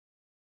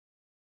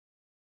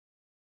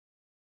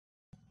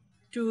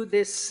to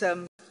this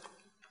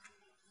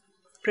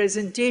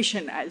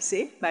presentation, I'll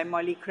say, by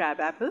Molly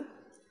Crabapple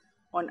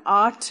on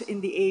art in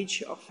the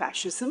age of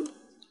fascism.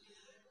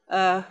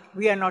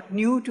 We are not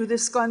new to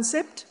this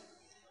concept,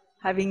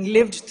 having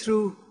lived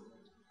through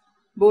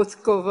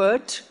both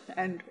covert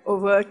and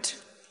overt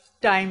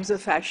times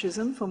of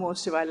fascism for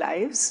most of our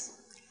lives.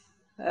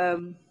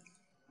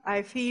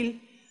 I feel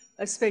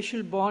a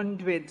special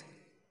bond with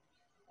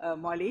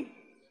Molly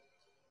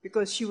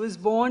because she was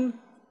born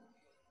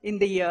in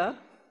the year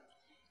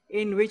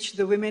in which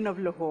the women of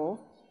Lahore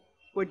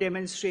were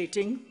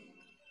demonstrating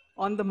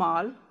on the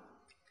Mall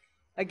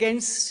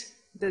against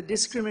the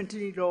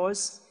discriminatory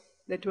laws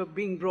that were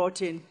being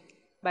brought in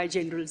by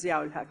General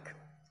Zia-ul-Haq.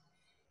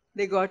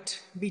 They got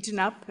beaten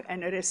up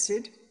and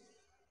arrested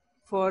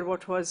for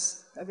what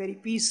was a very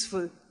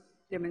peaceful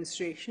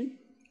demonstration.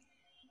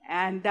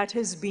 And that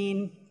has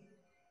been,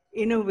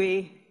 in a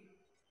way,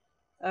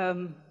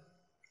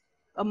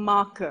 a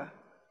marker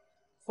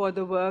for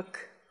the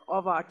work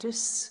of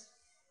artists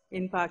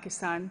in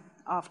Pakistan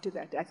after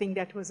that. I think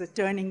that was a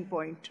turning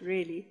point,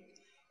 really,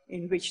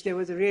 in which there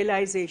was a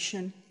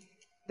realization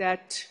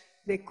that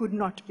there could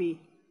not be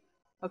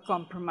a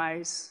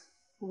compromise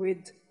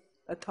with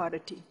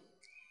authority.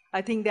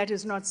 I think that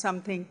is not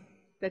something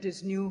that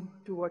is new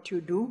to what you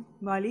do,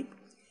 Molly.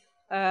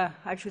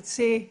 I should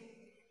say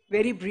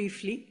very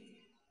briefly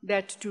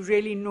that to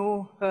really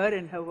know her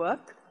and her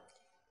work,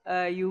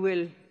 you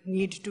will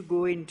need to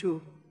go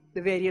into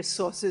the various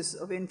sources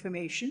of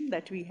information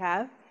that we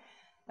have.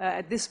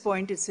 At this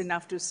point, it's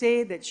enough to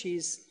say that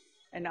she's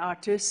an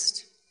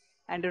artist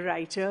and a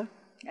writer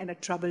and a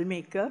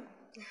troublemaker.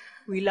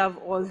 We love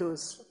all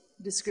those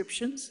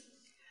descriptions.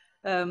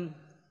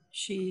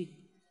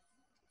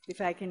 If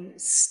I can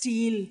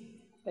steal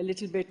a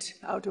little bit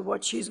out of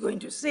what she's going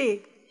to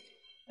say,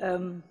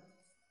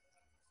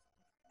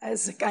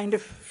 as a kind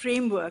of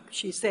framework,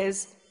 she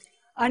says,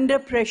 under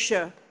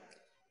pressure,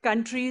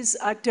 countries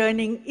are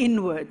turning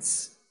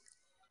inwards,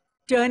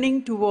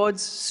 turning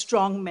towards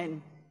strong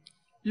men,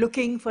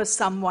 looking for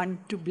someone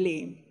to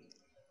blame.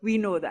 We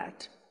know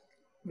that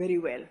very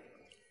well.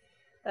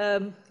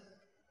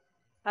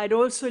 I'd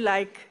also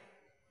like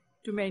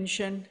to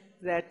mention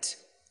that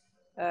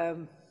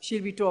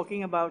she'll be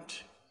talking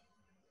about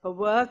her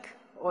work,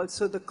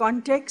 also the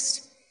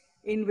context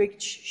in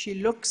which she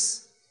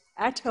looks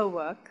at her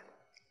work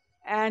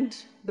and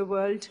the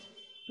world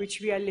which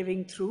we are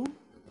living through.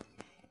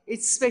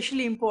 It's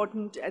especially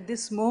important at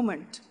this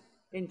moment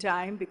in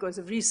time because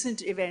of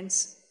recent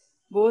events,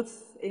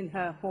 both in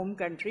her home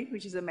country,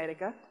 which is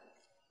America,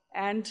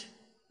 and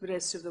the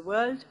rest of the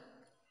world.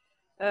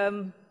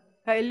 Her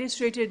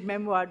illustrated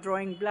memoir,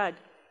 Drawing Blood,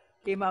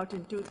 came out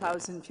in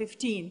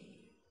 2015.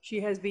 She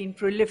has been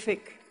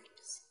prolific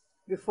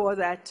before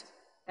that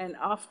and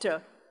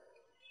after.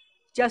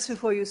 Just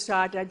before you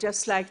start, I'd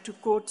just like to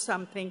quote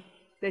something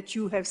that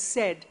you have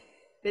said,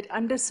 that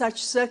under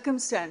such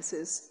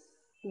circumstances,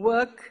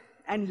 work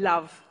and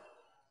love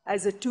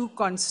as the two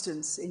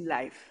constants in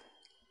life.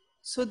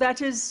 So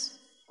that is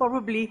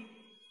probably,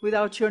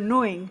 without your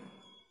knowing,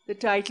 the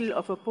title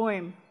of a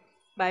poem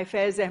by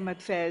Faiz Ahmad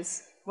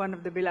Faiz, one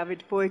of the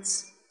beloved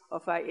poets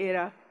of our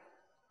era,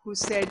 who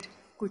said,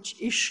 "Kuch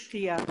ishq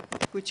kiya,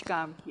 kuch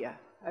kaam kiya."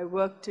 I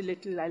worked a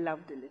little, I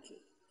loved a little.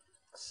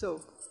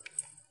 So,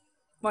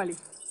 Molly,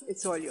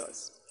 it's all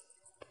yours.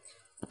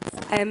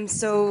 I'm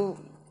so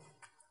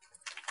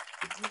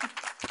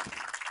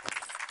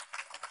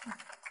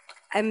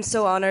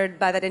honored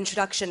by that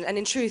introduction, and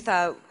in truth,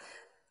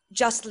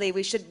 justly,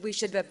 we should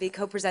be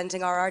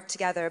co-presenting our art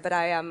together. But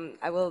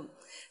I will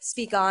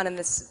speak on in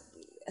this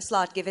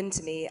slot given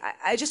to me.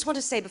 I just want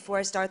to say before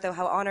I start, though,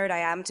 how honored I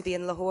am to be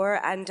in Lahore,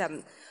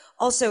 and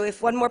also,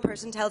 if one more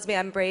person tells me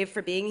I'm brave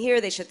for being here,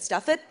 they should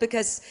stuff it,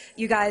 because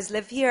you guys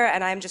live here,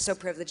 and I'm just so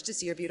privileged to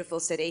see your beautiful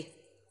city.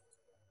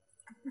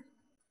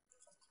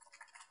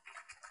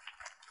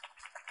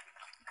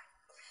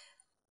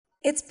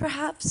 It's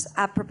perhaps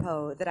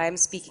apropos that I am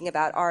speaking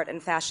about art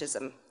and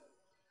fascism.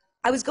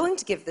 I was going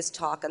to give this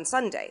talk on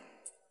Sunday,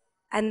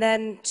 and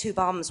then 2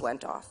 bombs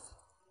went off.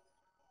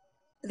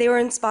 They were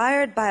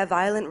inspired by a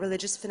violent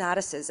religious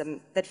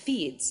fanaticism that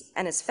feeds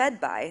and is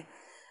fed by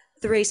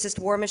the racist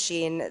war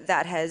machine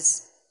that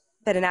has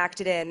been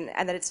enacted in,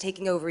 and that it's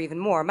taking over even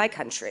more, my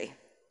country.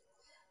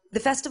 The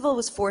festival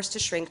was forced to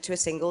shrink to a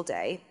single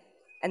day,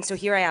 and so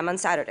here I am on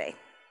Saturday,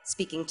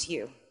 speaking to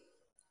you.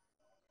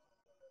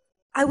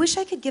 I wish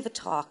I could give a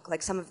talk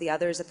like some of the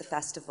others at the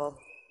festival,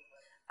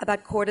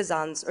 about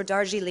courtesans or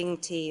Darjeeling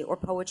tea or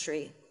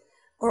poetry,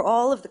 or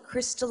all of the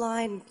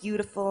crystalline,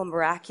 beautiful,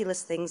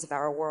 miraculous things of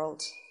our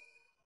world.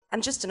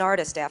 I'm just an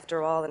artist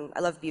after all, and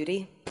I love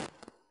beauty.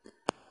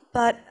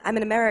 But I'm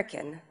an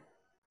American,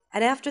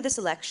 and after this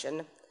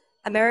election,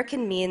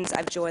 American means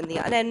I've joined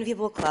the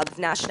unenviable club of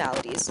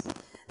nationalities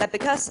that,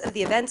 because of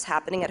the events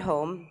happening at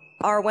home,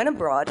 are, when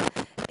abroad,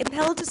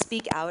 impelled to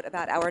speak out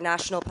about our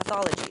national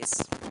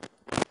pathologies.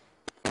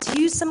 To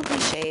use some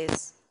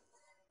cliches,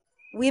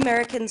 we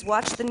Americans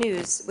watch the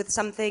news with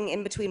something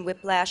in between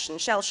whiplash and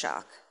shell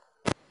shock.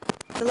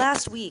 The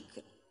last week,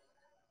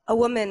 A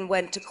woman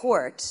went to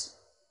court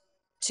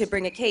to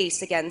bring a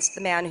case against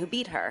the man who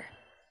beat her.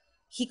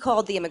 He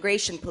called the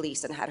immigration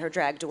police and had her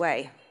dragged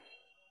away.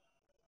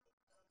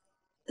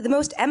 The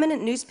most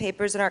eminent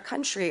newspapers in our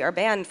country are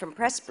banned from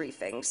press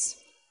briefings,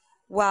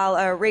 while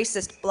a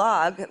racist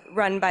blog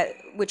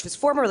which was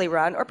formerly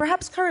run, or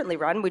perhaps currently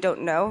run, we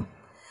don't know,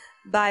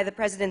 by the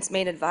president's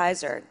main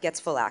advisor gets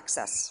full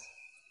access.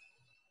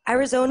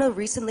 Arizona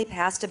recently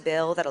passed a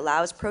bill that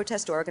allows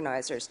protest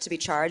organizers to be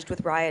charged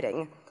with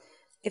rioting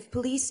if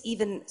police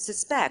even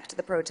suspect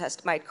the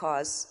protest might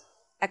cause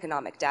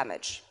economic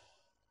damage.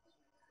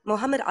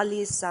 Muhammad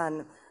Ali's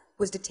son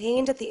was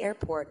detained at the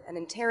airport and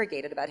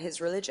interrogated about his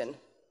religion.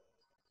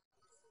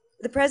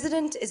 The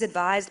president is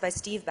advised by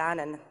Steve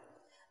Bannon,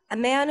 a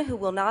man who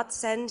will not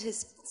send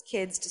his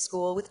kids to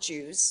school with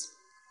Jews,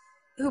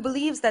 who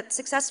believes that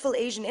successful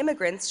Asian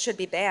immigrants should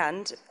be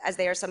banned as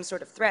they are some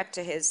sort of threat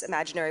to his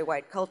imaginary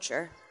white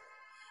culture,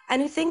 and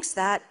who thinks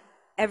that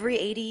every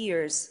 80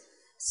 years,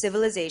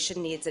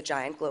 civilization needs a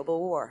giant global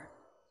war,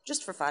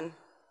 just for fun.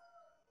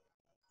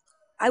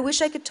 I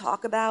wish I could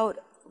talk about,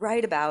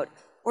 write about,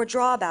 or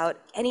draw about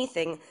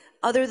anything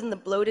other than the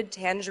bloated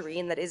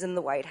tangerine that is in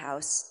the White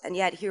House, and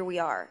yet here we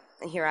are,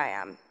 and here I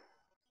am.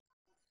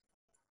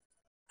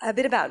 A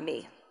bit about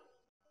me.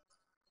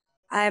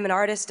 I am an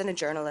artist and a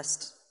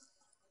journalist.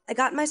 I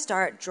got my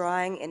start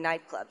drawing in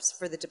nightclubs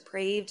for the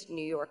depraved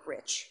New York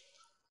rich.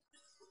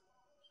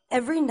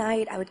 Every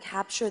night I would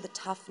capture the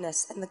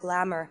toughness and the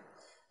glamour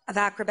of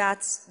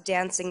acrobats,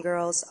 dancing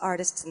girls,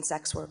 artists, and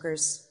sex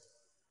workers.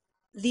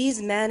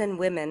 These men and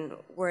women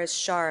were as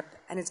sharp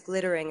and as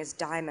glittering as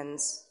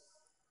diamonds,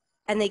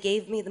 and they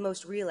gave me the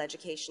most real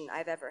education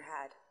I've ever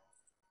had.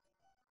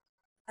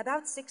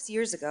 About 6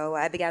 years ago,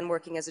 I began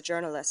working as a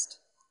journalist.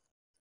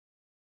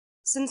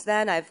 Since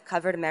then, I've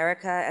covered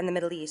America and the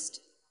Middle East.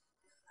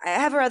 I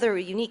have a rather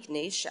unique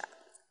niche.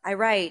 I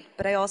write,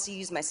 but I also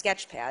use my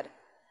sketch pad,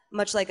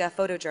 much like a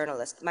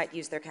photojournalist might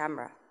use their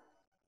camera.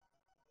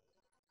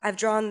 I've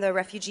drawn the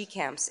refugee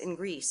camps in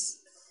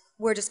Greece,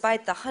 where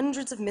despite the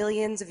hundreds of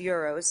millions of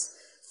euros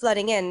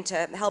flooding in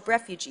to help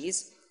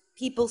refugees,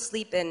 people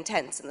sleep in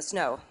tents in the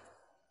snow.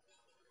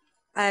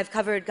 I've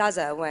covered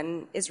Gaza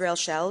when Israel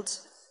shelled.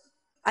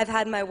 I've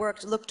had my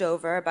work looked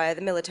over by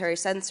the military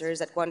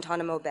censors at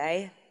Guantanamo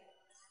Bay.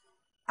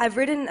 I've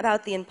written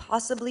about the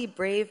impossibly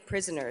brave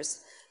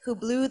prisoners who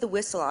blew the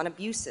whistle on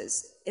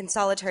abuses in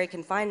solitary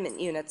confinement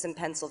units in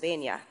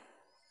Pennsylvania,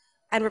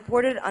 and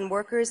reported on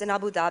workers in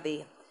Abu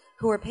Dhabi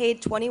who were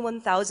paid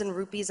 21,000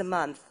 rupees a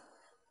month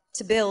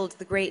to build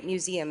the great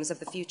museums of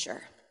the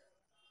future.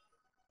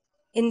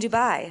 In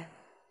Dubai,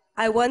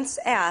 I once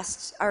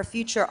asked our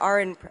future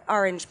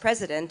orange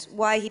president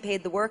why he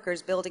paid the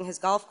workers building his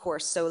golf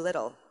course so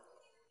little.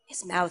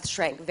 His mouth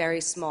shrank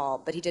very small,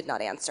 but he did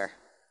not answer.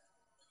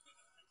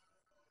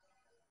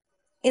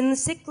 In the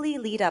sickly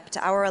lead up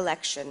to our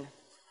election,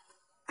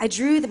 I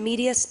drew the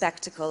media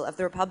spectacle of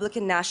the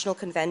Republican National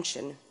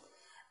Convention,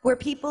 where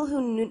people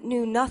who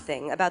knew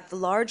nothing about the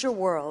larger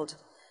world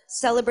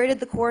celebrated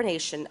the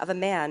coronation of a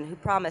man who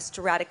promised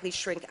to radically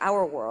shrink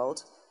our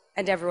world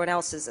and everyone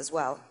else's as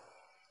well.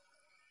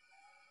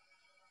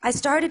 I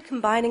started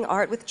combining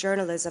art with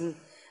journalism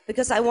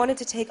because I wanted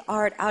to take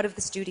art out of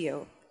the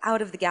studio,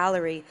 out of the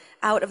gallery,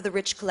 out of the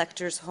rich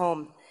collector's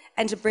home,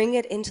 and to bring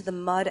it into the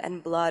mud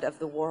and blood of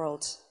the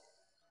world.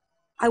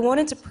 I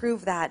wanted to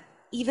prove that,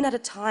 even at a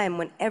time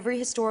when every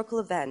historical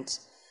event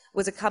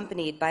was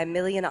accompanied by a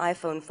million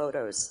iPhone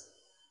photos,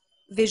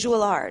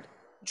 visual art,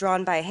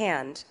 drawn by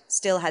hand,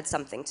 still had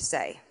something to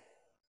say.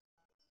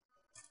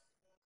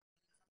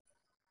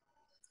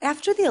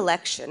 After the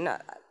election,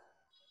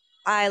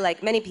 I,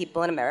 like many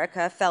people in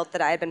America, felt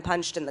that I had been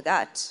punched in the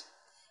gut.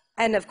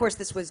 And of course,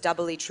 this was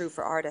doubly true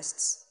for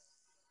artists.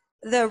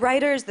 The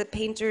writers, the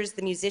painters,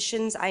 the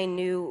musicians I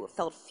knew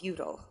felt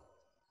futile.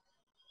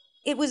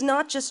 It was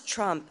not just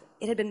Trump.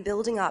 It had been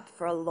building up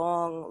for a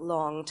long,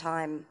 long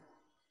time.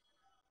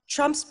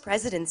 Trump's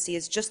presidency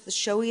is just the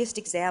showiest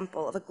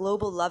example of a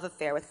global love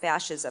affair with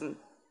fascism.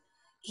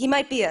 He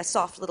might be a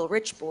soft little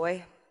rich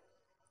boy,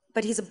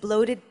 but he's a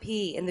bloated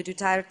pea in the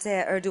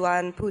Duterte,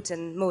 Erdogan,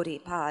 Putin, Modi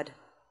pod.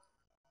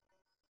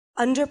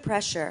 Under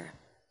pressure,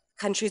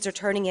 countries are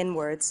turning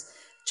inwards,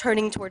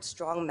 turning towards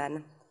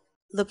strongmen,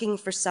 looking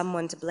for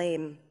someone to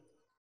blame.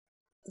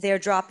 They are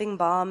dropping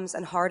bombs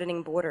and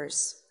hardening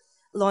borders,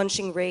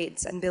 launching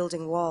raids and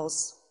building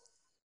walls.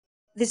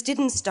 This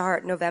didn't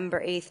start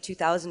November 8th,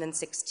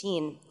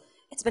 2016.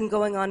 It's been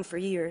going on for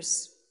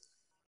years.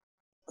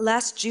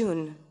 Last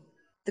June,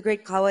 the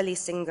great Qawwali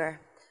singer,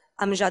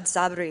 Amjad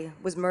Sabri,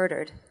 was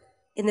murdered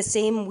in the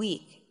same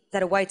week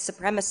that a white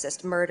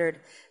supremacist murdered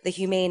the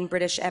humane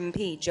British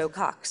MP, Joe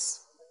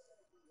Cox.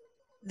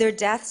 Their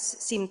deaths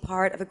seemed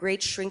part of a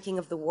great shrinking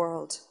of the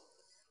world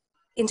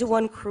into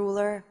one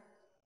crueler,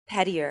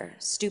 pettier,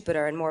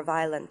 stupider, and more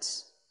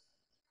violent.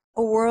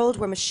 A world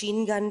where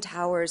machine gun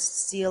towers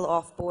seal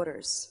off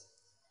borders,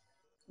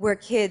 where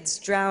kids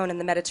drown in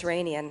the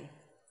Mediterranean,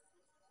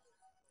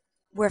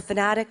 where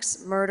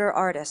fanatics murder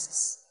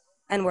artists,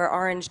 and where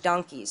orange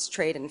donkeys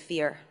trade in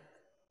fear.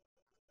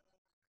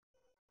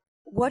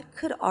 What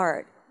could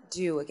art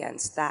do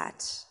against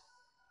that?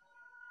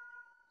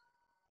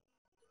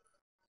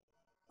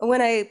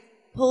 When I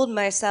pulled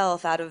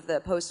myself out of the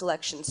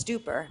post-election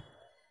stupor,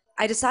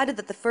 I decided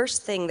that the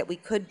first thing that we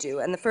could do,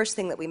 and the first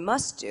thing that we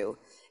must do,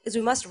 is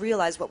we must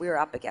realize what we were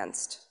up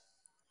against.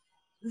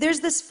 There's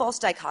this false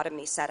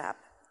dichotomy set up.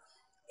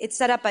 It's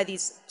set up by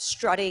these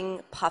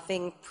strutting,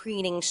 puffing,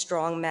 preening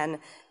strong men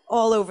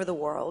all over the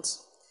world.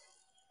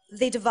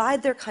 They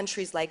divide their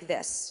countries like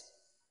this.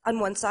 On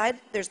one side,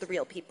 there's the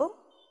real people.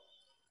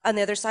 On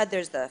the other side,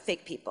 there's the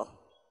fake people.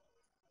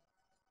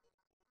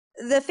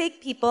 The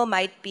fake people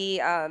might be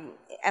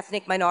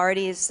ethnic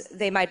minorities.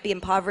 They might be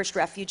impoverished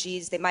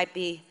refugees. They might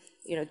be,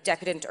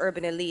 decadent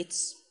urban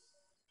elites.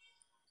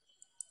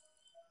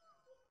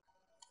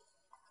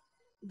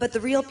 But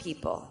the real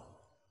people,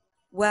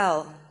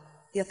 well,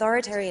 the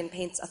authoritarian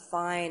paints a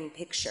fine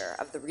picture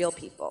of the real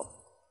people.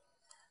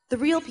 The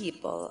real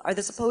people are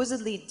the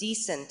supposedly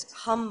decent,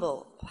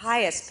 humble,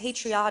 pious,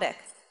 patriotic,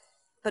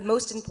 but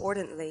most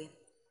importantly,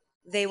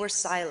 they were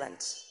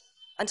silent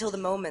until the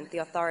moment the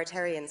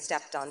authoritarian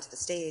stepped onto the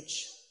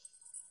stage.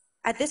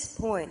 At this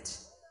point,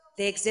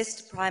 they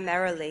exist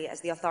primarily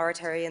as the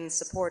authoritarian's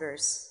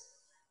supporters.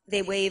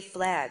 They wave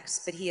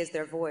flags, but he is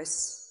their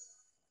voice.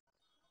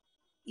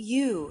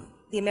 You,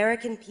 the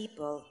American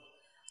people,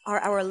 are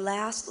our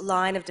last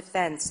line of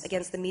defense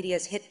against the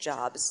media's hit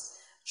jobs,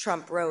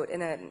 Trump wrote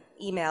in an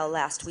email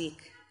last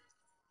week.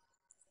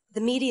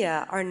 The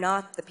media are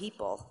not the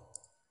people.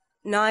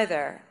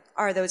 Neither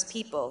are those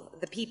people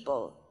the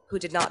people who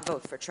did not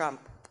vote for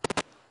Trump.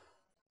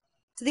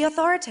 To the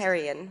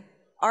authoritarian,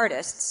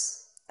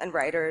 artists and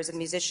writers and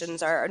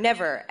musicians are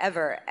never,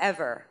 ever,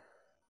 ever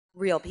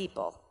real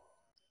people.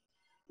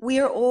 We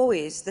are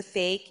always the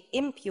fake,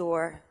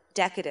 impure,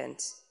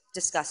 decadent,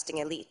 disgusting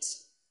elite.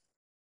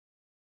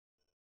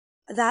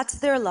 That's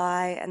their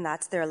lie and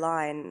that's their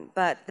line,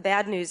 but the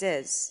bad news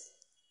is,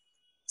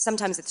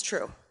 sometimes it's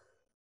true.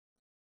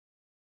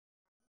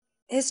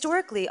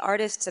 Historically,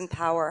 artists and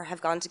power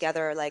have gone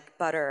together like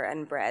butter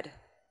and bread.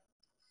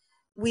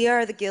 We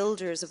are the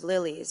gilders of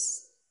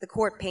lilies, the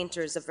court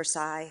painters of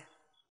Versailles.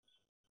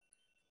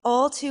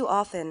 All too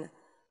often,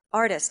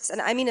 artists,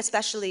 and I mean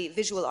especially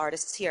visual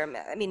artists here,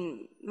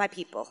 my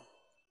people,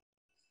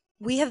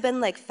 we have been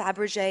like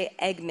Fabergé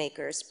egg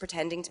makers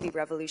pretending to be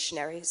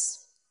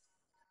revolutionaries.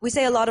 We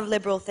say a lot of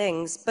liberal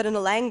things, but in a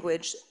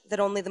language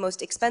that only the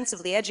most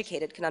expensively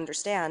educated can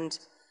understand,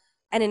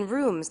 and in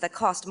rooms that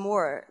cost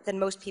more than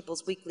most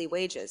people's weekly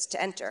wages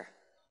to enter.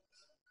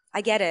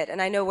 I get it,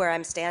 and I know where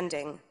I'm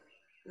standing.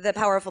 The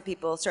powerful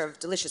people serve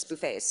delicious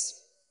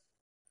buffets.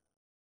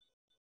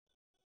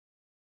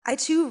 I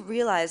too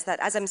realize that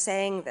as I'm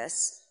saying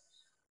this,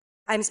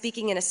 I'm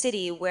speaking in a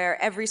city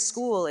where every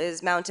school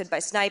is mounted by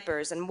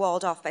snipers and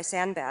walled off by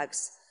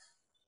sandbags,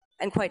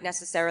 and quite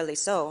necessarily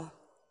so.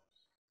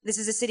 This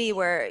is a city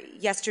where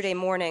yesterday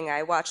morning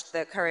I watched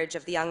the courage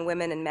of the young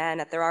women and men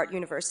at their art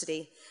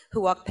university who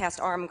walked past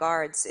armed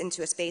guards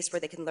into a space where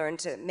they can learn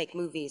to make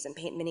movies and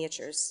paint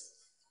miniatures.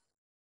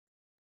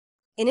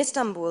 In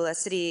Istanbul, a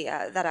city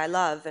that I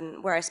love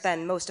and where I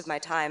spend most of my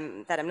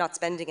time that I'm not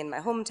spending in my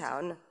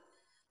hometown,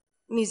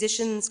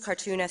 musicians,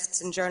 cartoonists,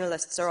 and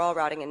journalists are all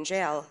rotting in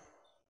jail.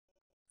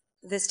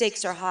 The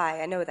stakes are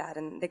high, I know that,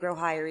 and they grow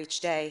higher each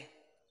day.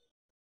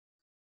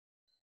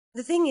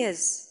 The thing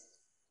is,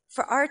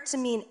 for art to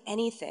mean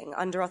anything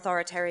under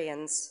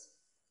authoritarians,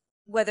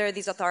 whether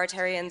these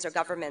authoritarians are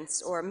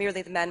governments or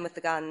merely the men with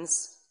the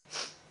guns,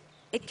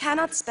 it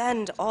cannot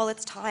spend all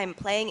its time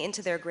playing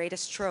into their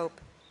greatest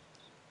trope.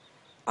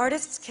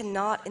 Artists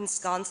cannot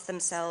ensconce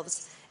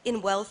themselves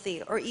in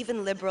wealthy or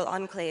even liberal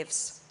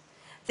enclaves.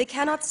 They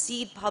cannot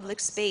cede public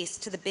space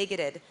to the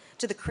bigoted,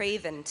 to the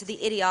craven, to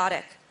the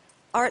idiotic.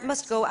 Art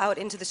must go out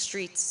into the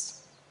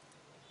streets.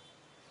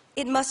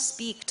 It must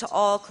speak to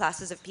all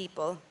classes of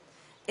people,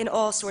 in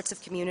all sorts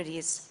of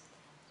communities.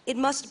 It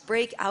must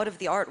break out of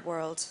the art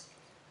world.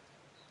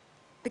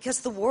 Because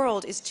the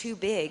world is too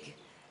big,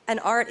 and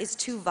art is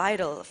too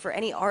vital for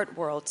any art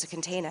world to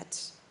contain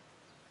it.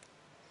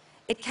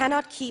 It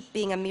cannot keep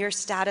being a mere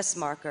status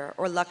marker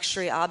or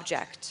luxury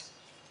object.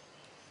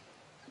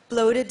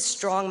 Bloated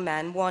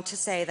strongmen want to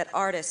say that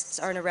artists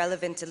are an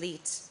irrelevant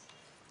elite.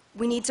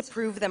 We need to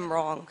prove them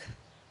wrong.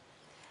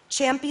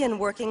 Champion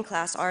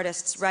working-class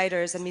artists,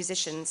 writers, and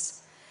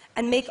musicians,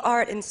 and make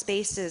art in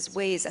spaces,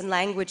 ways, and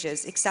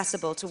languages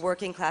accessible to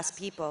working-class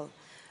people.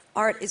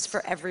 Art is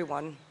for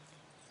everyone.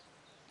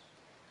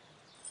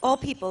 All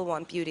people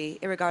want beauty,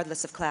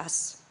 irregardless of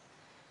class.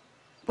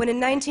 When in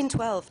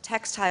 1912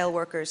 textile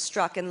workers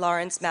struck in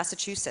Lawrence,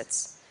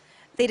 Massachusetts,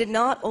 they did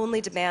not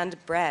only demand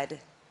bread,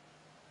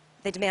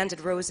 they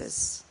demanded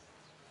roses.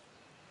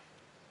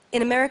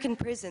 In American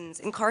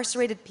prisons,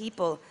 incarcerated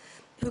people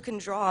who can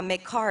draw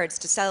make cards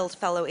to sell to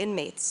fellow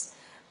inmates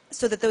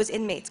so that those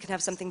inmates can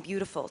have something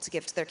beautiful to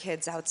give to their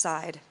kids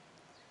outside.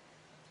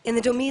 In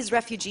the Domiz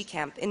refugee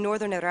camp in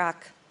northern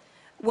Iraq,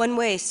 one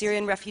way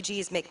Syrian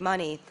refugees make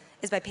money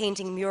is by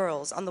painting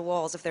murals on the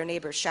walls of their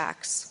neighbors'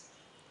 shacks.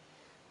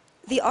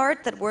 The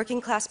art that working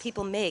class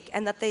people make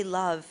and that they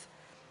love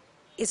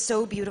is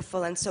so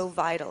beautiful and so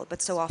vital, but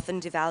so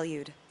often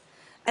devalued.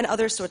 And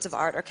other sorts of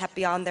art are kept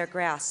beyond their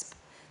grasp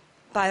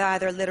by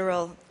either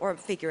literal or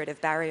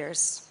figurative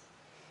barriers.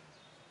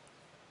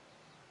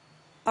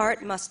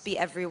 Art must be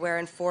everywhere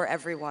and for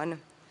everyone.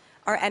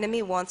 Our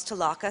enemy wants to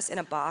lock us in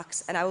a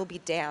box, and I will be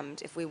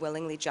damned if we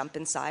willingly jump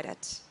inside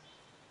it.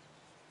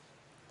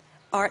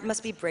 Art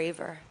must be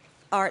braver.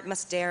 Art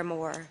must dare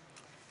more.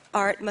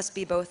 Art must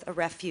be both a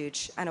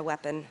refuge and a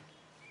weapon.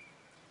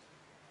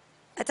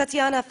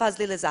 Tatiana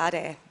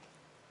Fazlilizadeh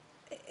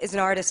is an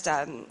artist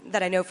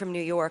that I know from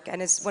New York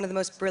and is one of the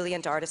most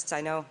brilliant artists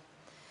I know.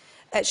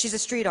 She's a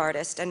street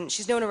artist, and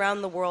she's known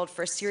around the world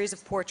for a series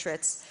of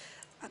portraits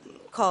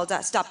called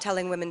Stop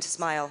Telling Women to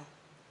Smile,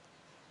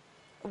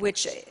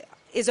 which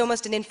is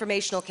almost an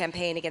informational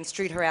campaign against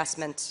street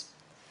harassment.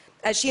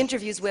 She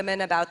interviews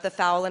women about the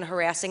foul and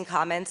harassing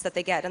comments that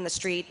they get on the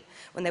street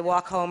when they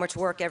walk home or to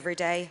work every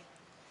day.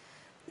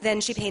 Then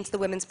she paints the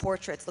women's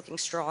portraits looking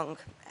strong,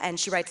 and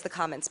she writes the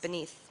comments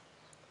beneath.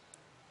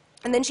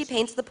 And then she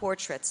paints the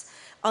portraits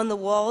on the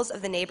walls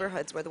of the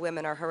neighborhoods where the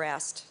women are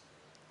harassed.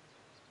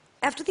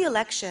 After the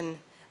election,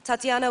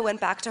 Tatiana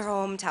went back to her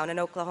hometown in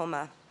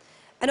Oklahoma.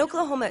 And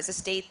Oklahoma is a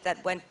state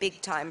that went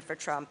big time for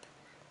Trump.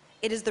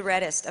 It is the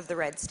reddest of the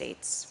red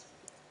states.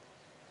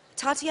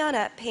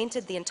 Tatiana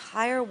painted the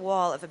entire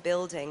wall of a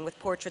building with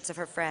portraits of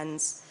her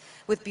friends,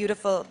 with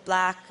beautiful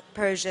Black,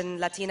 Persian,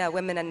 Latina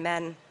women and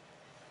men.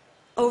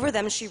 Over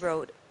them she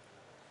wrote,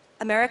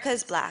 "America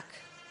is Black.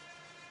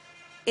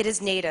 It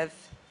is native.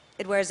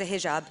 It wears a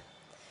hijab.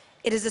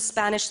 It is a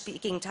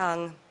Spanish-speaking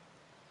tongue.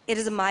 It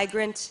is a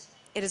migrant.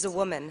 It is a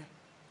woman.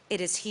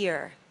 It is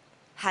here,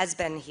 has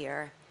been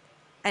here,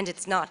 and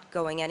it's not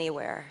going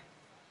anywhere."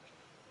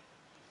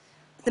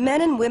 The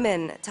men and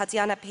women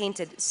Tatiana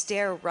painted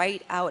stare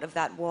right out of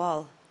that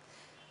wall.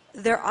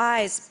 Their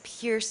eyes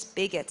pierce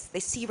bigots. They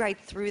see right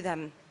through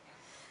them,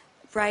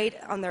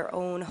 right on their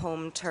own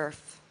home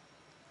turf.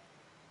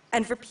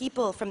 And for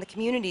people from the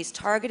communities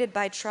targeted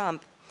by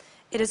Trump,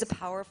 it is a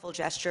powerful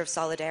gesture of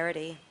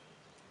solidarity.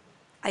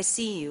 "I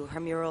see you," her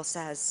mural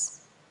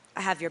says.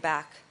 "I have your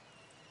back."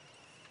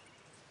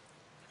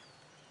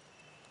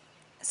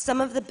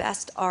 Some of the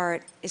best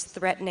art is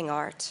threatening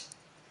art,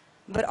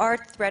 but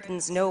art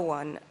threatens no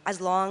one as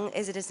long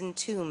as it is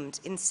entombed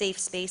in safe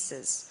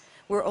spaces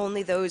where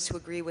only those who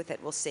agree with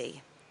it will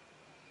see.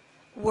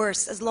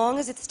 Worse, as long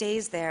as it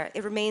stays there,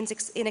 it remains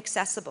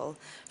inaccessible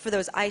for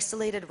those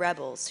isolated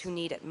rebels who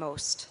need it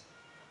most.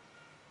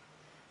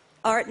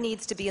 Art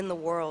needs to be in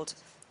the world,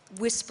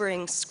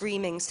 whispering,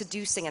 screaming,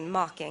 seducing, and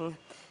mocking,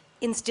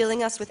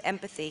 instilling us with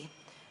empathy,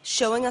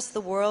 showing us the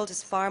world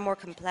is far more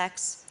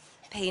complex,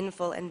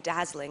 painful, and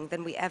dazzling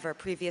than we ever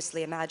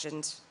previously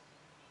imagined.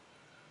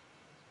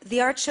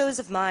 The art shows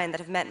of mine that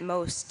have meant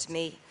most to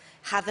me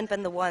haven't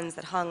been the ones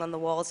that hung on the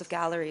walls of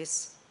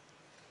galleries.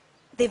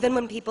 They've been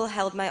when people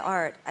held my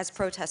art as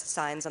protest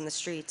signs on the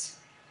street.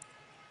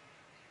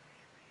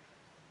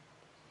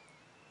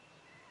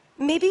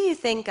 Maybe you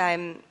think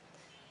I'm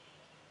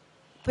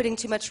putting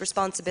too much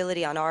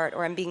responsibility on art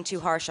or I'm being too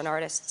harsh on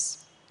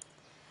artists.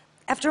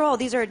 After all,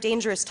 these are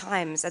dangerous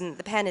times, and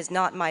the pen is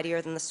not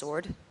mightier than the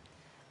sword,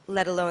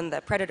 let alone the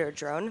predator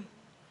drone.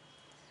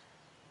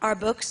 Our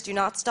books do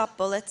not stop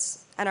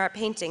bullets, and our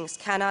paintings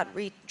cannot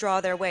draw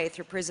their way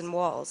through prison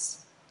walls.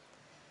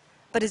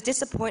 But as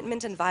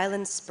disappointment and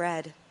violence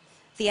spread,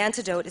 the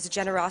antidote is a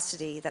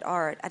generosity that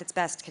art, at its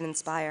best, can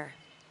inspire.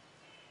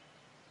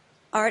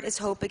 Art is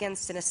hope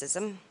against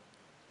cynicism,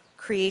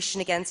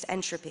 creation against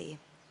entropy.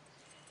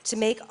 To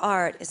make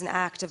art is an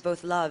act of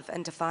both love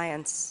and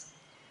defiance.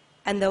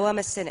 And though I'm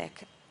a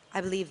cynic,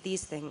 I believe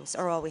these things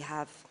are all we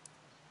have.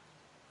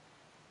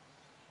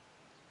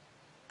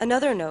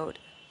 Another note,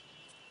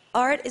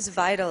 art is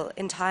vital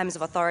in times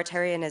of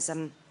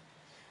authoritarianism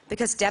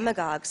because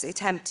demagogues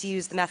attempt to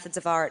use the methods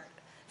of art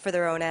for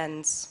their own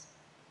ends.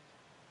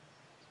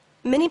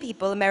 Many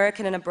people,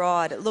 American and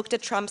abroad, looked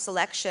at Trump's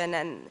election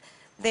and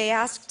they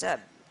asked,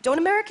 don't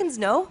Americans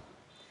know?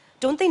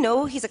 Don't they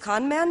know he's a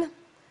con man?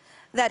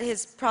 That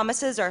his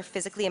promises are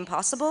physically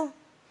impossible?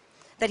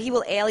 That he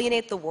will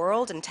alienate the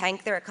world and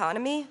tank their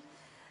economy?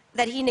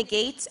 That he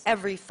negates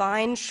every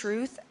fine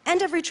truth and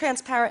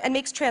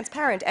makes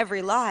transparent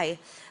every lie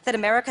that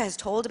America has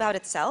told about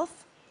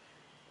itself?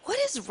 What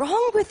is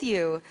wrong with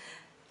you?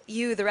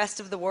 You, the rest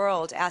of the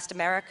world, asked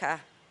America.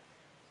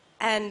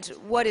 And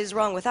what is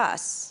wrong with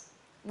us?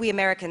 We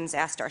Americans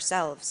asked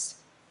ourselves.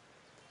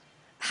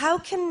 How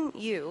can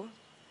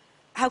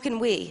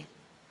we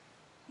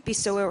be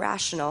so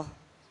irrational?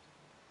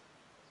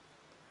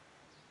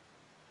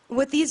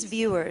 What these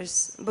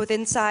viewers, both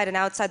inside and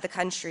outside the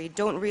country,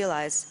 don't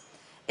realize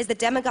is that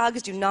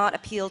demagogues do not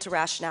appeal to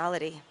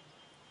rationality.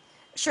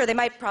 Sure, they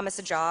might promise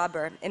a job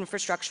or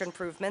infrastructure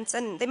improvements,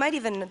 and they might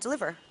even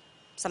deliver,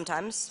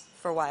 sometimes,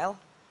 for a while.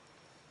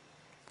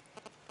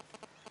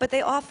 But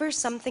they offer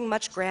something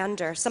much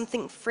grander,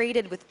 something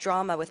freighted with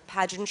drama, with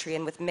pageantry,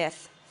 and with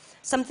myth,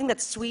 something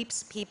that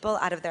sweeps people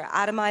out of their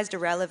atomized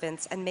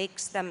irrelevance and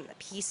makes them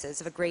pieces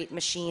of a great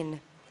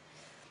machine.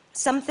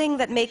 Something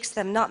that makes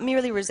them not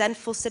merely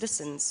resentful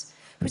citizens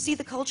who see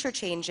the culture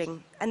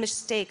changing and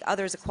mistake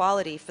others'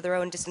 equality for their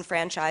own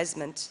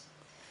disenfranchisement,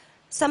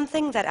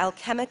 something that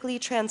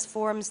alchemically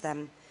transforms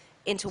them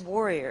into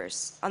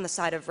warriors on the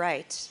side of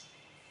right.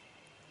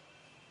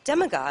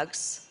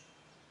 Demagogues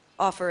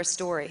offer a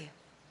story.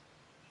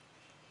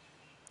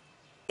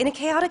 In a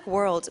chaotic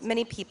world,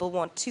 many people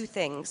want two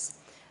things: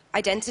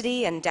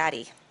 identity and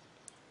daddy.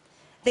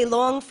 They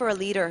long for a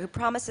leader who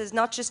promises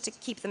not just to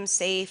keep them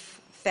safe,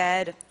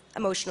 fed,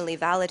 emotionally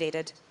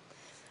validated,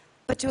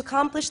 but to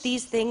accomplish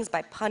these things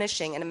by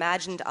punishing an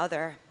imagined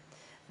other,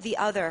 the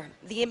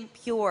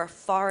impure,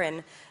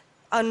 foreign,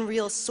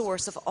 unreal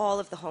source of all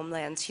of the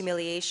homeland's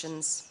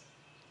humiliations.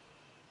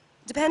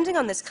 Depending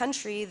on this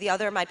country, the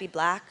other might be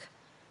black,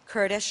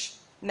 Kurdish,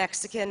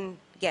 Mexican,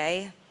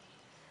 gay,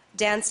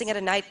 dancing at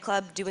a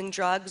nightclub, doing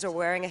drugs, or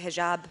wearing a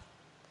hijab.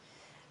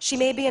 She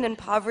may be an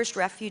impoverished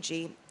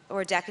refugee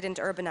or a decadent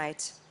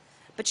urbanite,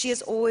 but she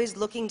is always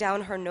looking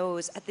down her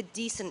nose at the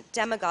decent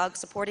demagogue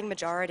supporting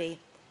majority,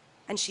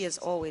 and she is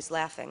always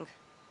laughing.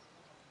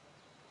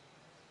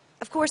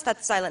 Of course,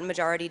 that silent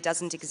majority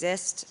doesn't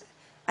exist,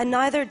 and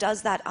neither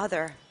does that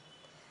other.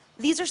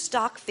 These are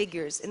stock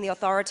figures in the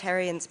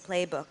authoritarian's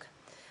playbook,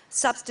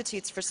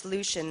 substitutes for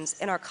solutions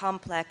in our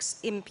complex,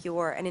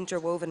 impure, and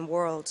interwoven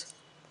world.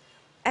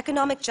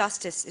 Economic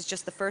justice is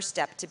just the first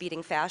step to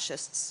beating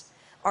fascists,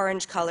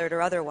 orange-colored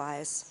or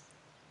otherwise.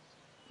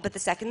 But the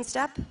second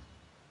step?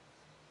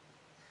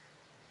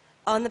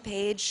 On the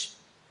page,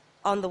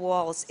 on the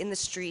walls, in the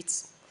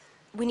streets,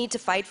 we need to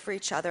fight for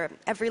each other,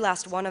 every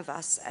last one of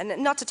us,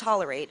 and not to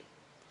tolerate.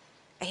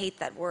 I hate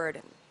that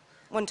word.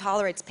 One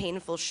tolerates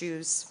painful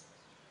shoes.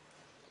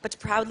 But to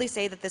proudly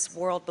say that this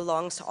world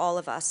belongs to all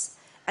of us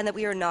and that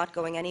we are not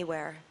going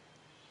anywhere.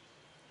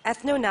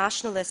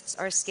 Ethno-nationalists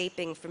are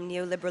escaping from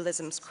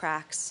neoliberalism's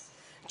cracks,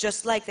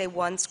 just like they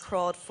once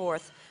crawled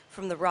forth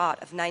from the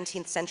rot of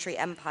 19th century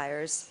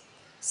empires,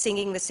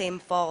 singing the same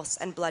false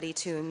and bloody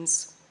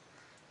tunes.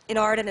 In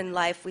art and in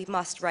life, we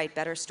must write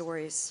better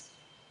stories.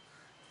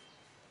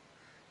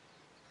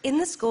 In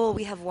this goal,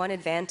 we have one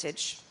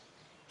advantage.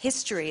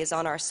 History is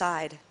on our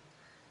side.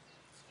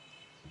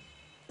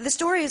 The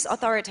stories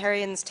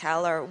authoritarians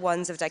tell are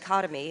ones of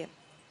dichotomy: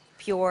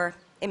 pure,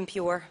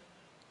 impure,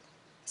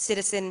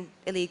 citizen,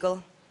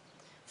 illegal,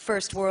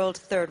 first world,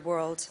 third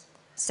world,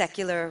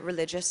 secular,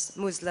 religious,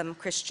 Muslim,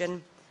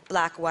 Christian,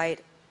 black,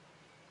 white,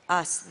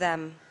 us,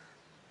 them.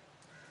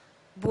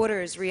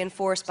 Borders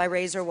reinforced by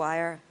razor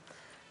wire,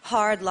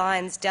 hard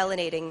lines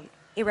delineating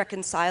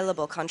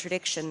irreconcilable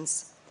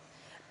contradictions,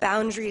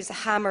 boundaries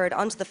hammered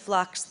onto the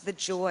flux, the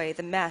joy,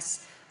 the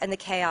mess, and the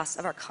chaos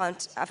of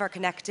our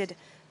connected,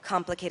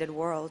 complicated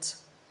world.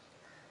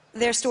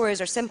 Their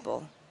stories are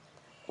simple: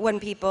 one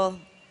people,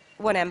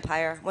 one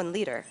empire, one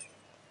leader.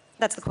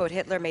 That's the quote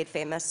Hitler made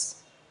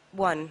famous.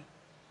 One.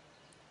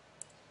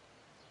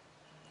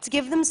 To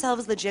give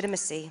themselves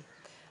legitimacy,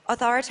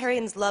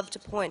 authoritarians love to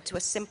point to a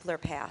simpler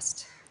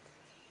past.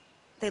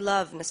 They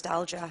love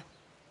nostalgia.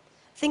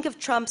 Think of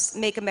Trump's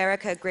Make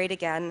America Great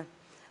Again,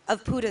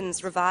 of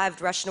Putin's revived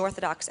Russian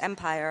Orthodox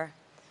Empire,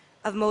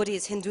 of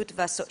Modi's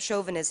Hindutva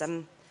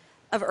chauvinism,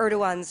 of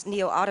Erdogan's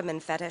neo-Ottoman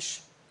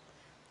fetish,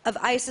 of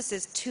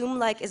ISIS's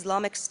tomb-like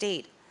Islamic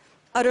State,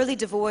 utterly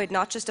devoid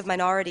not just of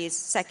minorities,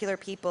 secular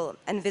people,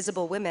 and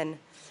visible women,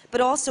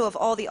 but also of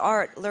all the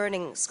art,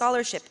 learning,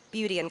 scholarship,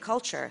 beauty, and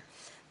culture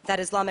that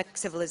Islamic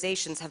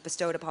civilizations have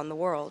bestowed upon the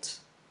world.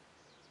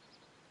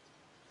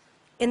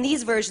 In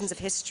these versions of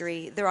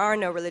history, there are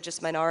no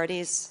religious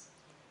minorities,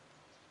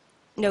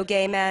 no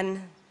gay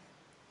men,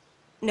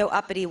 no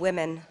uppity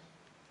women.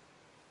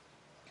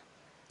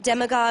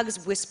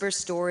 Demagogues whisper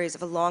stories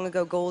of a long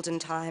ago golden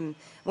time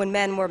when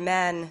men were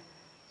men,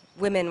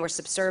 women were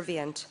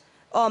subservient,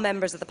 all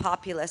members of the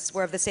populace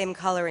were of the same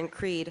color and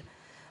creed,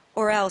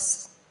 or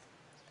else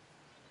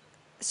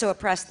so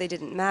oppressed they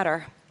didn't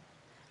matter.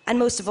 And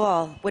most of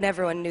all, when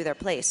everyone knew their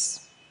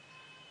place.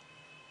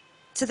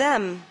 To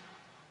them,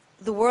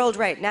 the world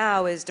right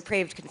now is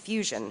depraved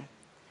confusion.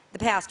 The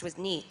past was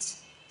neat,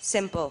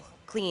 simple,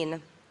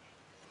 clean.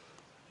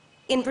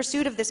 In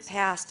pursuit of this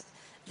past,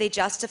 they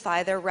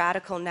justify their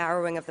radical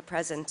narrowing of the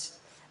present,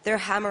 their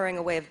hammering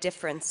away of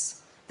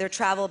difference, their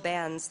travel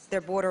bans,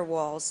 their border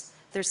walls,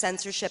 their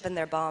censorship, and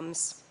their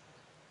bombs.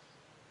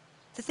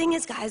 The thing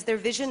is, guys, their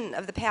vision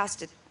of the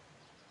past,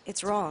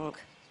 it's wrong.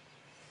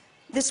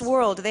 This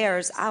world,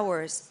 theirs,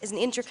 ours, is an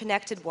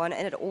interconnected one,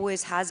 and it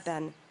always has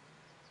been.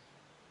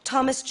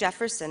 Thomas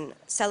Jefferson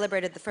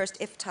celebrated the first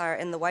iftar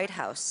in the White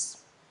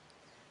House,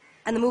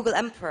 and the Mughal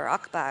Emperor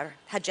Akbar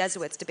had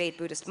Jesuits debate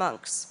Buddhist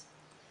monks.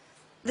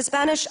 The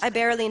Spanish I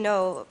barely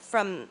know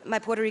from my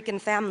Puerto Rican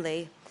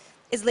family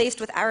is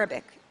laced with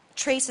Arabic,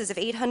 traces of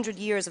 800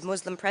 years of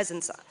Muslim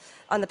presence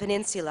on the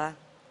peninsula,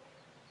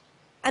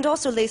 and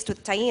also laced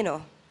with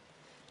Taino,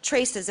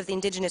 traces of the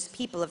indigenous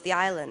people of the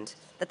island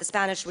that the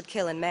Spanish would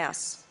kill en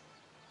masse.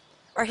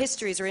 Our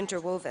histories are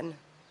interwoven.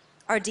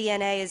 Our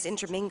DNA is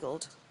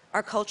intermingled.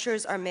 Our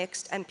cultures are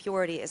mixed, and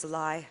purity is a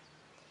lie.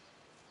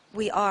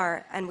 We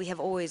are, and we have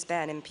always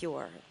been,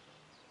 impure.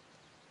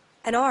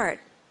 And art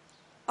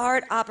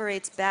Art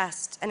operates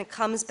best, and it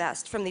comes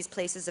best from these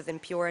places of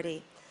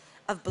impurity,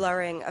 of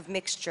blurring, of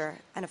mixture,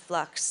 and of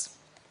flux.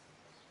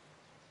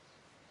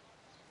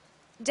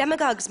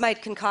 Demagogues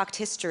might concoct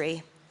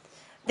history.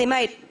 They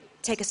might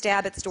take a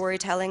stab at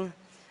storytelling.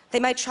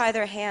 They might try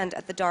their hand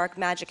at the dark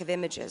magic of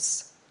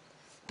images.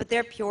 But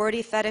their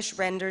purity fetish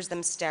renders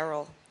them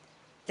sterile.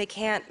 They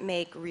can't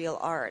make real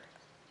art.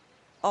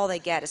 All they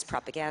get is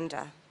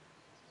propaganda.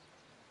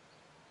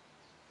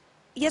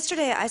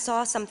 Yesterday, I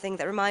saw something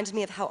that reminded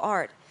me of how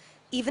art,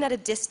 even at a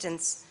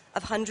distance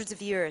of hundreds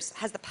of years,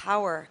 has the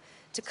power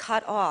to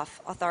cut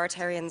off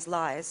authoritarians'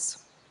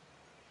 lies.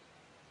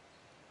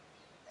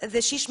 The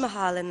Sheesh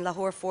Mahal in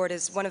Lahore Fort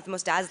is one of the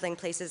most dazzling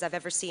places I've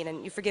ever seen,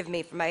 and you forgive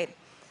me for my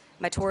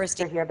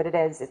touristy here, but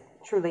it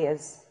truly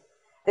is.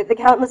 The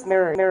countless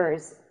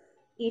mirrors,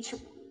 each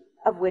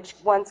of which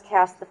once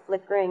cast the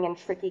flickering and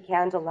tricky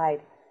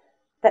candlelight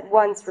that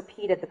once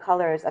repeated the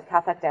colors of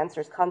Kathak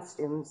dancers'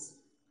 costumes.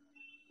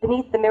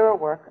 Beneath the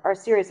mirrorwork are a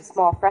series of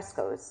small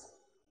frescoes.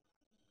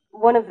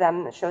 One of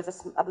them shows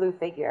a blue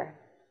figure,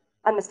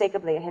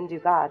 unmistakably a Hindu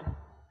god.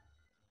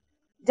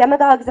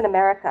 Demagogues in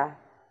America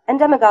and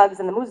demagogues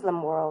in the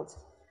Muslim world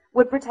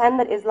would pretend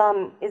that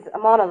Islam is a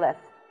monolith,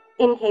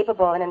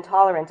 incapable and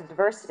intolerant of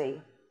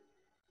diversity.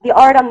 The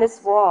art on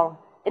this wall,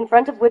 in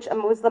front of which a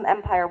Muslim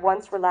empire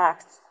once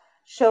relaxed,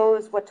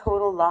 shows what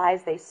total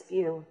lies they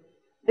spew.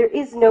 There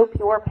is no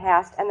pure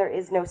past and there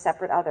is no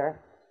separate other.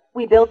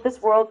 We built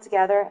this world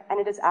together, and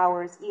it is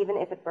ours, even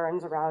if it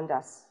burns around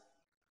us.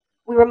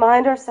 We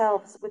remind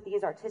ourselves with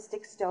these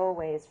artistic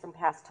stowaways from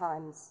past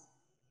times.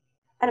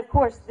 And of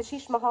course, the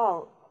Sheesh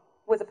Mahal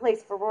was a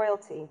place for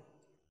royalty.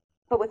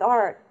 But with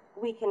art,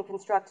 we can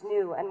construct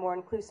new and more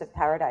inclusive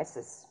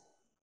paradises.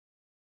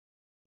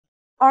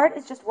 Art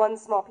is just one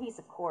small piece,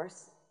 of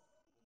course,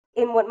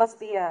 in what must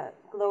be a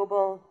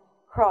global,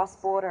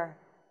 cross-border,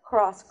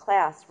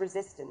 cross-class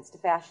resistance to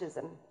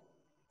fascism.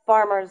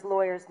 Farmers,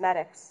 lawyers,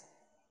 medics,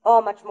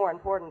 all much more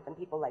important than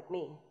people like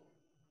me.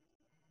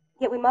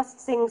 Yet we must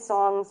sing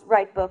songs,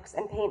 write books,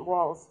 and paint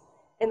walls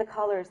in the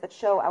colors that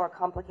show our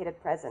complicated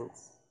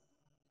presence.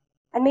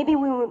 And maybe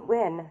we won't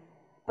win,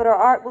 but our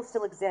art will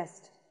still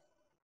exist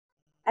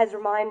as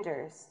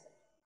reminders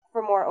for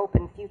a more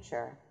open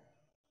future.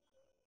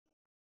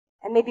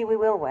 And maybe we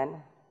will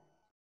win.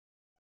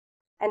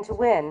 And to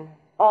win,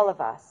 all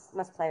of us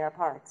must play our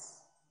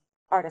parts,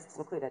 artists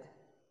included.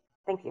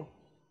 Thank you.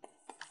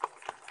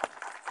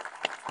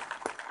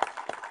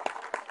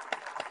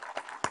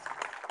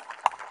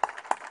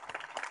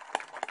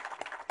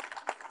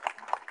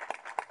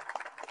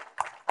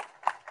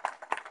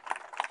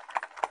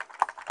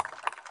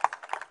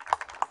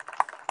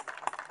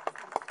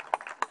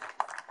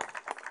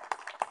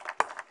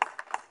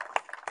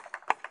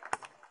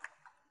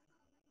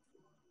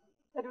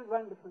 That was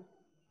wonderful.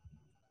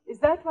 Is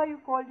that why you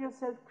called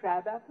yourself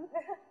Crabapple?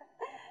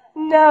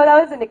 No,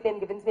 that was a nickname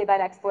given to me by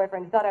an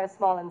ex-boyfriend. He thought I was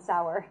small and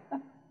sour.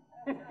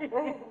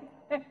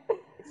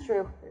 It's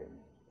true.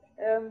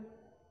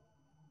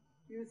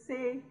 You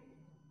say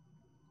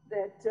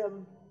that,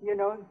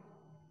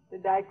 the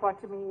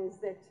dichotomy is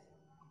that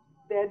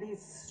there are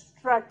these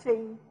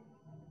strutting,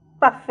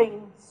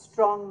 puffing,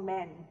 strong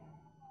men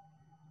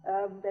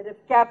that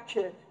have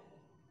captured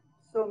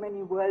so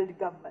many world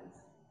governments.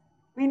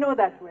 We know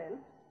that well,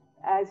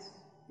 as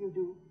you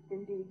do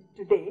indeed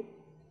today,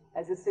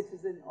 as a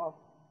citizen of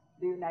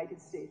the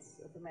United States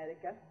of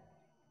America.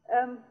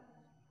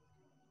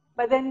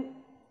 But then,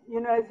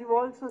 as you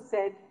also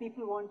said,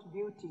 people want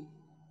beauty,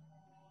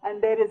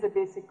 and there is a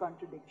basic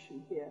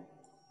contradiction here.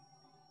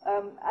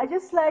 I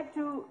just like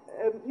to,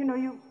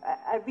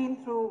 I've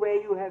been through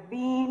where you have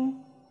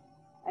been,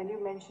 and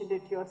you mentioned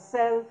it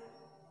yourself.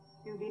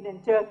 You've been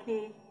in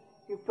Turkey,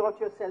 you've taught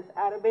yourself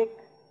Arabic,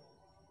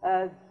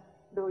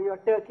 though your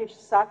Turkish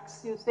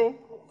sucks, you say.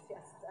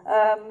 Yes.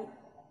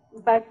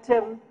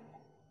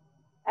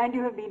 And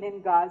you have been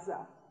in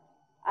Gaza.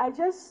 I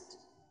just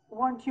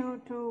want you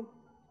to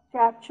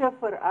capture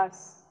for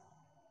us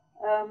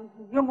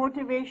your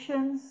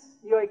motivations,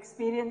 your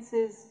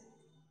experiences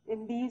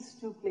in these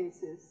two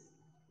places,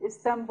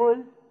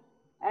 Istanbul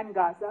and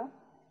Gaza.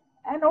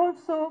 And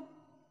also,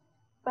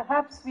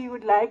 perhaps we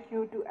would like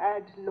you to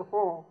add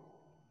Lahore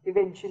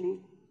eventually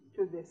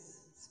to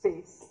this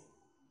space.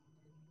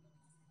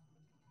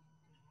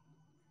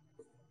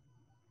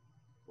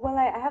 Well,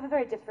 I have a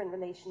very different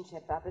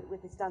relationship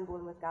with Istanbul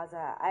and with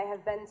Gaza. I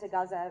have been to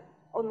Gaza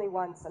only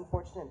once,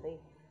 unfortunately,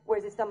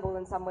 whereas Istanbul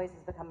in some ways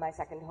has become my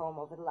second home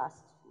over the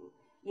last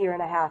year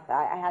and a half.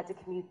 I had to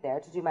commute there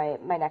to do my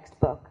next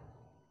book.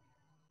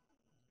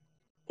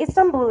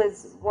 Istanbul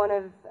is one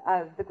of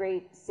the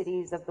great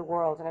cities of the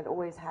world, and it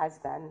always has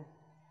been.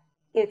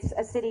 It's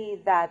a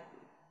city that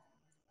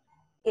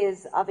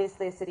is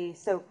obviously a city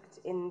soaked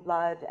in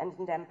blood and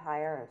in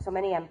empire, so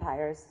many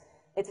empires.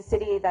 It's a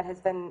city that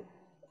has been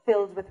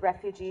filled with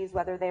refugees,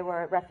 whether they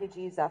were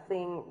refugees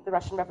fleeing the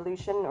Russian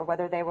Revolution or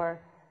whether they were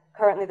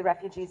currently the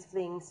refugees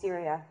fleeing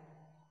Syria.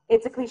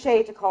 It's a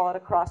cliche to call it a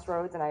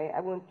crossroads, and I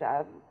won't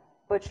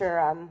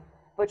butcher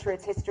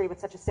its history with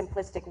such a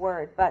simplistic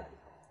word, but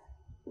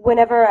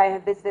whenever I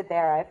have visited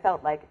there, I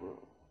felt like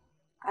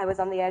I was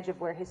on the edge of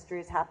where history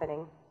is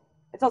happening.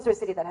 It's also a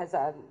city that has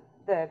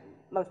the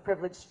most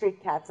privileged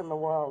street cats in the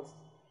world.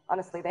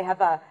 Honestly, they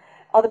have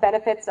all the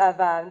benefits of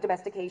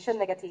domestication.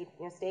 They get to eat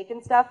steak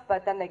and stuff,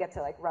 but then they get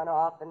to like run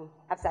off and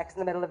have sex in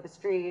the middle of the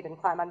street and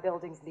climb on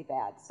buildings and be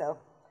bad. So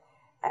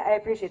I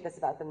appreciate this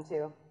about them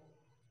too.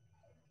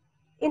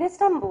 In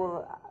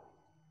Istanbul,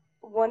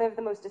 one of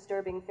the most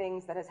disturbing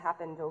things that has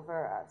happened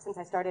over since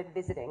I started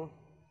visiting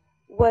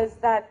was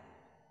that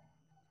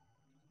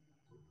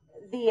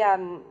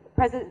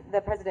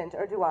the president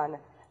Erdogan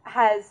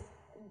has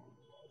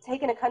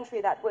taken a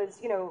country that was,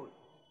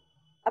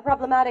 a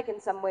problematic in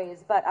some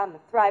ways, but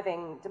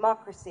thriving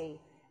democracy,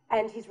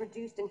 and he's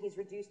reduced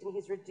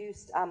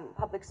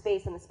public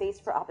space and the space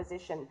for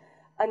opposition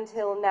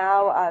until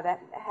now the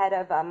head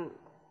of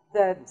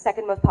the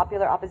second most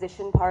popular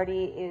opposition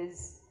party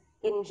is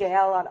in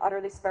jail on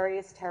utterly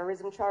spurious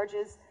terrorism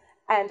charges,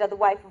 and the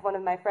wife of one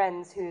of my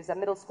friends, who's a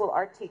middle school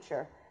art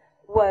teacher,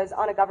 was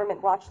on a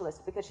government watch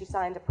list because she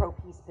signed a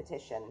pro-peace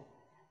petition.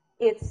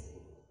 It's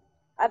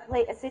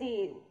a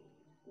city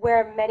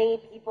where many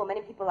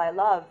people I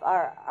love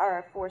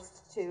are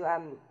forced to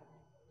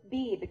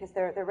be because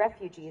they're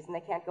refugees and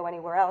they can't go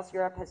anywhere else.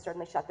 Europe has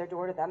certainly shut their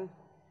door to them.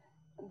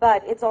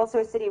 But it's also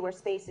a city where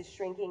space is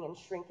shrinking and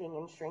shrinking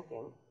and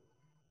shrinking.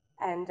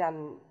 And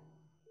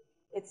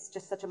it's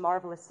just such a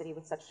marvelous city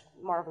with such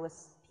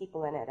marvelous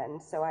people in it. And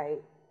so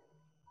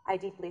I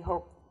deeply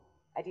hope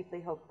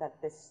that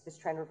this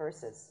trend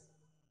reverses.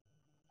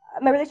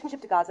 My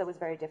relationship to Gaza was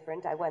very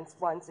different. I went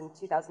once in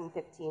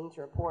 2015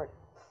 to report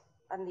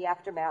on the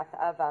aftermath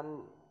of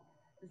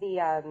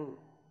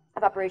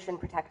Operation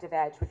Protective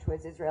Edge, which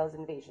was Israel's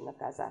invasion of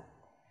Gaza.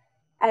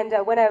 And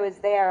when I was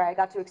there, I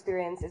got to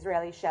experience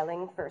Israeli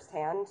shelling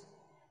firsthand.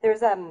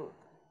 There's an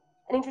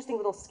interesting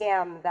little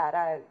scam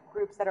that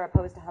groups that are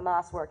opposed to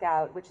Hamas work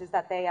out, which is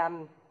that they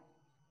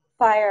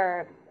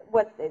fire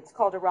what it's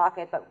called a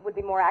rocket, but would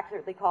be more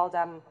accurately called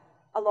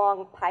a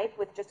long pipe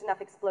with just enough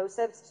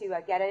explosives to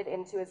get it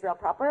into Israel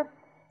proper.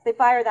 So they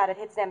fire that, it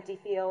hits an empty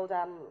field,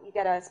 you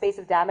get a space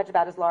of damage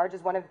about as large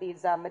as one of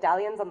these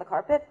medallions on the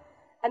carpet,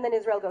 and then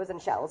Israel goes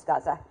and shells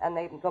Gaza, and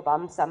they go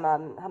bomb some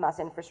Hamas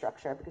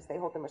infrastructure because they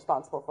hold them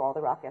responsible for all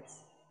the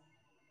rockets.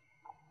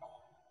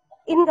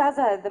 In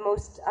Gaza, the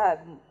most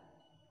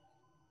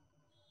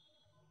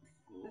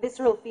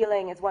visceral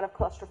feeling is one of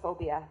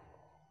claustrophobia.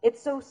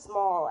 It's so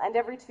small, and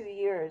every 2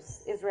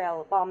 years,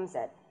 Israel bombs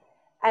it.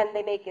 And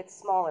they make it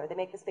smaller. They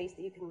make the space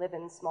that you can live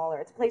in smaller.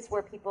 It's a place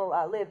where people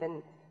live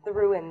in the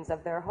ruins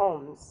of their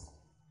homes.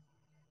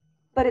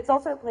 But it's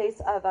also a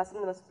place of some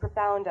of the most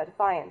profound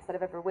defiance that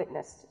I've ever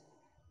witnessed.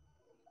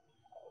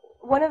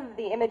 One of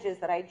the images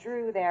that I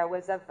drew there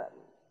was of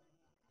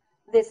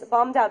this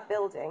bombed out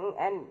building,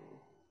 and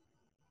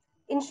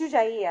in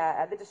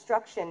Shujaiya, the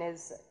destruction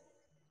is,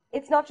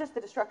 it's not just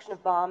the destruction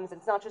of bombs,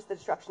 it's not just the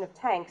destruction of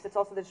tanks, it's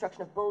also the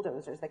destruction of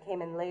bulldozers that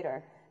came in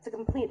later. It's a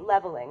complete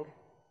leveling.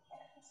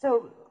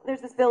 So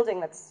there's this building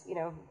that's,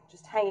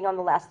 just hanging on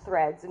the last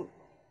threads, and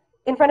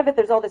in front of it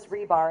there's all this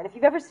rebar, and if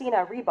you've ever seen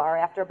a rebar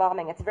after a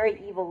bombing, it's a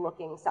very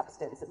evil-looking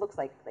substance. It looks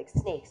like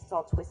snakes. It's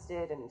all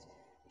twisted and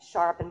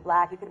sharp and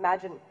black. You could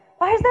imagine,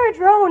 why is there a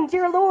drone,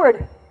 dear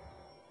Lord?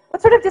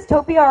 What sort of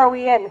dystopia are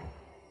we in?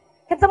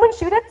 Can someone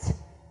shoot it?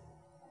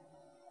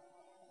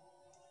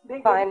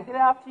 Fine. They're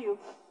after you.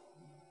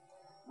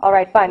 All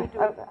right, fine.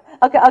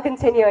 I'll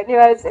continue. I knew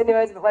what I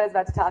was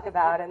about to talk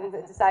about, and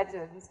decided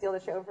to steal the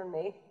show from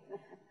me.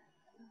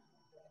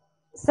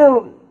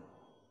 So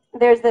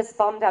there's this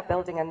bombed out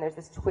building, and there's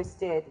this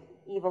twisted,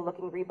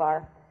 evil-looking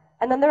rebar.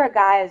 And then there are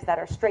guys that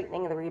are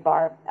straightening the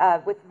rebar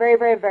with very,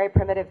 very, very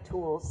primitive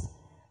tools.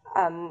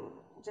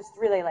 Just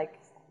really like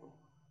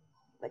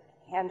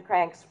hand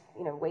cranks,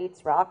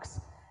 weights, rocks.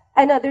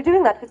 And they're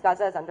doing that because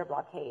Gaza is under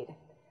blockade.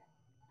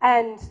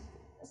 And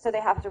so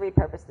they have to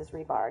repurpose this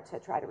rebar to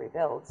try to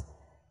rebuild.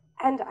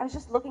 And I was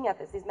just looking at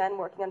this, these men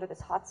working under this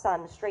hot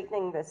sun,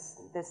 straightening this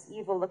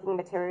evil-looking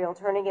material,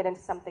 turning it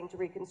into something to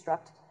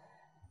reconstruct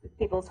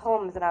people's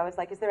homes, and I was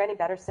like, is there any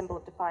better symbol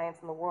of defiance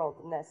in the world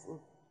than this? And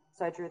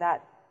so I drew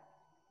that.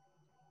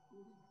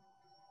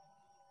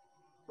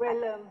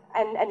 Well,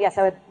 and yes,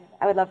 I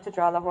would love to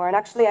draw Lahore. And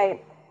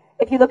actually,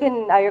 if you look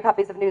in your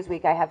copies of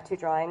Newsweek, I have 2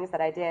 drawings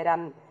that I did.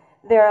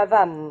 They're of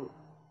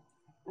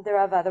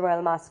the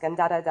Royal Mosque and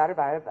Dada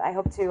Darbar. I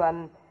hope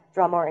to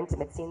draw more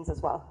intimate scenes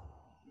as well.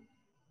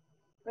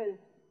 Well,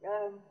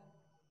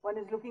 one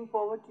is looking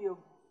forward to your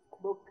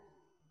book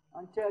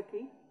on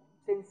Turkey,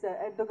 since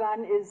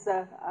Erdogan is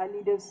our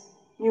leader's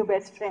new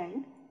best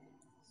friend.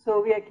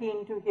 So we are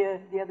keen to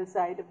hear the other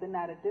side of the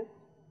narrative,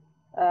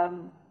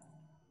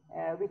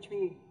 which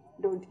we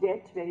don't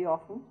get very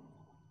often.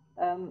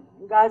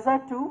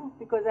 Gaza too,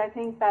 because I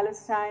think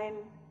Palestine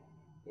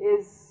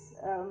is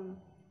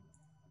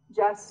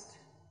just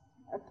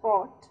a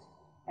thought,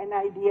 an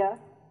idea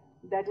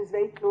that is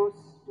very close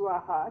to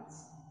our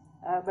hearts,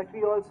 but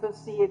we also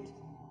see it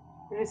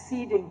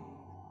receding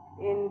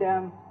in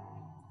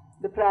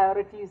the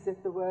priorities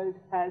that the world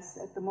has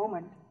at the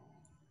moment.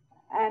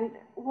 And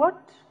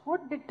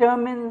what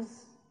determines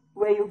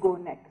where you go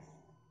next?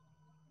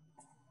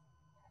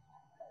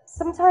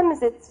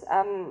 Sometimes it's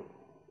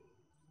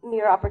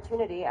mere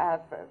opportunity. I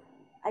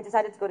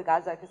decided to go to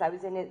Gaza because I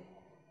was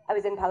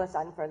in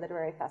Palestine for a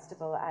literary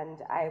festival, and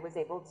I was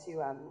able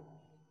to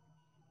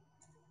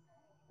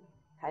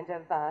kind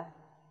of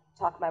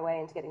talk my way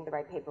into getting the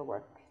right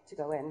paperwork to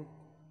go in.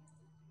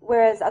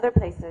 Whereas other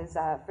places,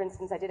 for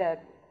instance, I did a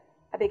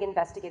big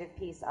investigative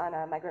piece on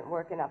migrant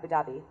work in Abu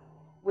Dhabi,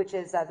 which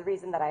is the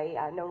reason that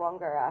I no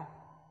longer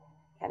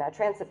can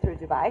transit through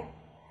Dubai.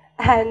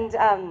 And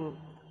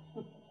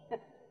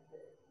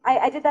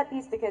I did that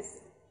piece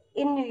because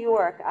in New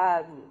York,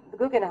 the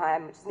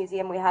Guggenheim, which is a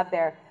museum we have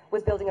there,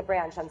 was building a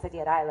branch on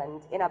Saidiyat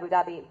Island in Abu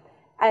Dhabi.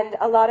 And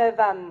a lot of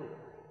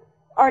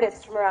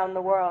artists from around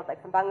the world,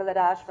 like from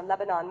Bangladesh, from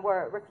Lebanon,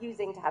 were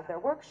refusing to have their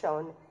work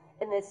shown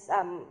in this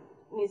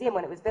museum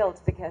when it was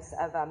built because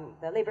of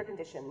the labor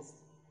conditions.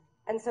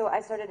 And so I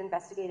started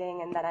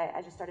investigating, and then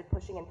I just started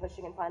pushing,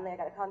 and finally I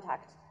got a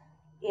contact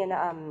in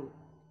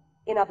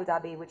Abu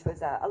Dhabi, which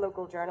was a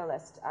local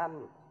journalist.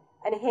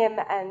 And him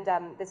and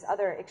this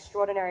other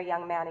extraordinary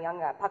young man, a young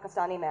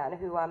Pakistani man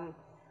who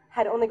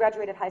had only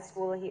graduated high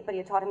school, but he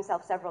had taught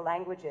himself several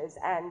languages,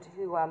 and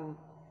who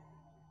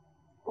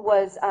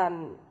was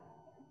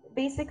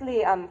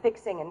basically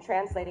fixing and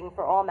translating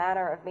for all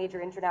manner of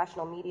major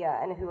international media,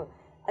 and who,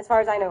 as far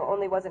as I know,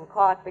 only wasn't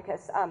caught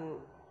because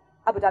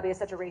Abu Dhabi is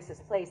such a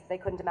racist place. They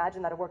couldn't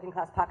imagine that a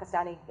working-class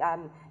Pakistani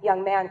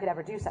young man could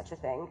ever do such a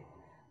thing.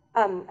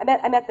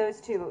 I met those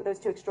two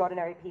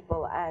extraordinary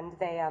people, and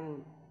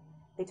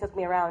they took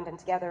me around, and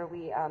together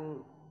we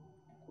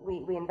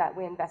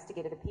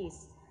investigated a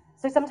piece.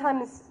 So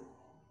sometimes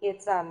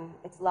it's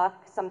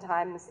luck,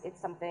 sometimes it's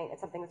something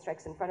that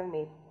strikes in front of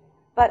me.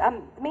 But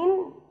the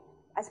main,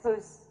 I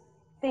suppose,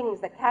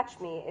 things that catch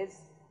me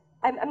is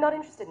I'm not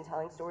interested in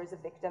telling stories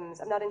of victims.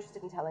 I'm not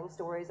interested in telling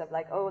stories of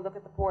like, oh, look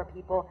at the poor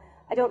people.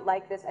 I don't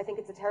like this. I think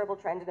it's a terrible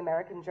trend in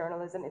American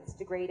journalism. It's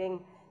degrading.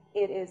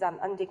 It is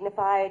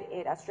undignified.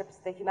 It strips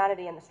the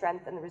humanity and the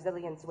strength and the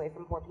resilience away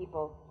from poor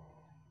people.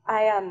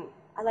 I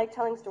like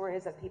telling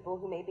stories of people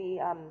who maybe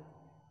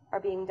are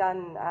being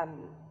done,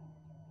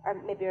 or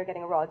maybe are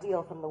getting a raw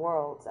deal from the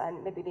world,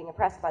 and maybe being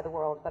oppressed by the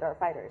world, but are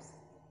fighters.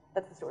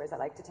 That's the stories I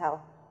like to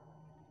tell.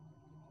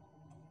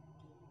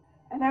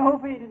 And I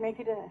hope we'll make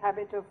it a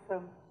habit of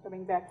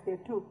coming back here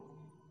too.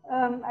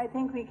 I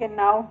think we can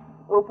now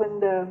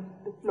open the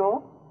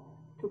floor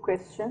to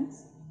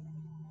questions.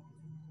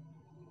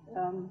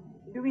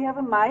 Do we have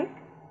a mic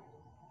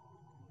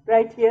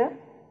right here?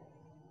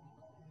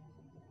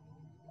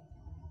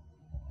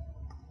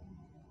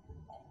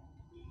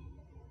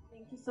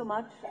 Thank you so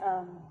much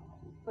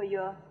for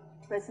your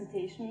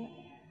presentation.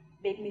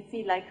 Made me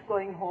feel like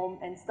going home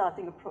and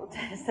starting a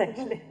protest,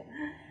 actually.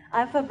 I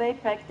have a very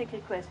practical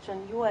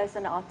question. You as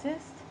an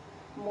artist,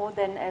 more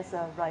than as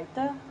a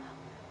writer,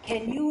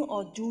 can you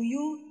or do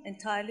you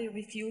entirely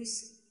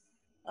refuse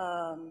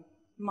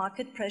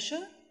market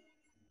pressure?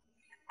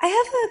 I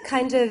have a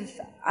kind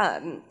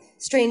of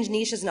strange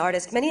niche as an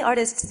artist. Many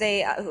artists,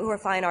 who are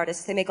fine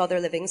artists, they make all their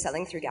living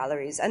selling through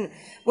galleries. And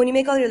when you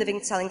make all your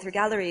living selling through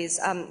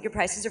galleries, your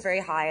prices are very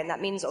high, and that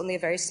means only a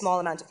very small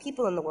amount of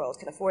people in the world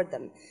can afford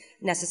them,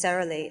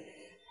 necessarily.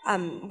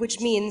 Which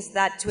means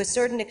that to a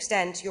certain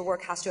extent, your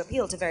work has to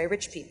appeal to very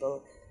rich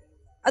people.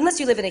 Unless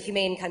you live in a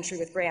humane country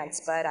with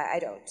grants, but I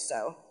don't,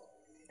 so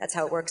that's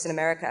how it works in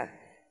America.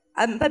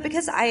 But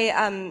because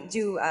I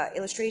do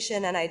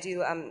illustration, and I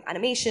do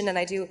animation, and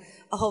I do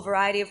a whole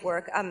variety of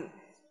work,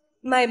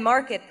 my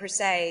market, per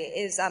se,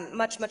 is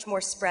much, much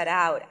more spread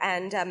out.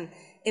 And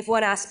if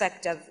one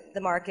aspect of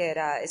the market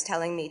is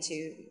telling me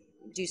to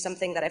do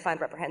something that I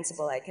find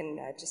reprehensible, I can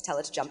just tell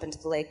it to jump into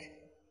the lake.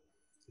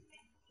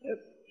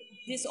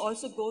 This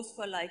also goes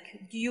for,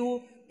 like, do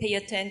you pay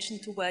attention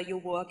to where your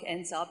work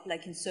ends up,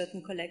 like in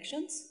certain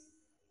collections?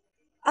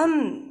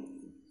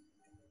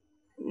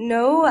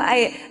 No,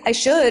 I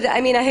should. I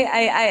mean,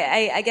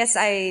 I guess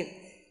I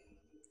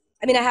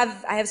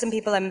have some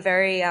people I'm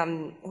very,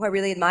 who I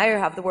really admire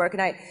have the work,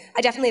 and I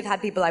definitely have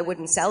had people I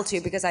wouldn't sell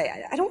to because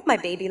I don't want my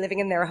baby living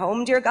in their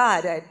home, dear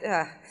God.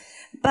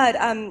 But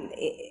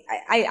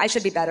I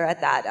should be better at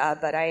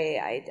that, but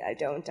I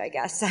don't, I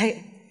guess.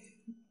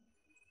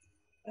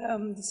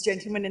 This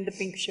gentleman in the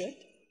pink shirt.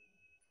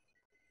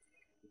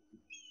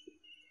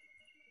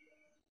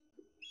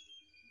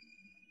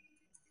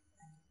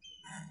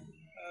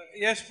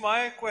 Yes,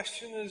 my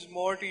question is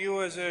more to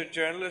you as a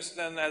journalist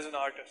than as an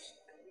artist.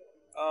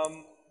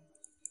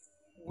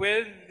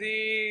 With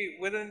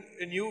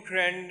a new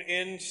trend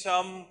in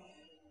some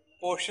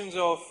portions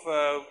of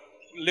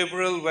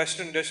liberal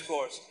Western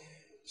discourse,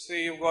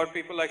 say you've got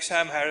people like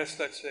Sam Harris,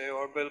 let's say,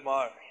 or Bill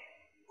Maher,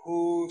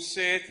 who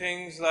say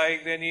things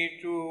like they need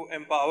to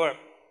empower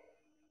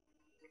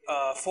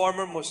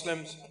former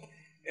Muslims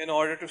in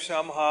order to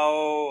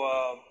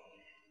somehow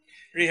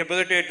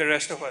rehabilitate the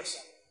rest of us.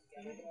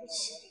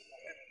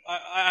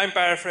 I'm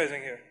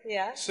paraphrasing here.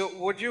 Yeah. So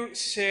would you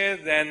say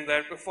then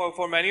that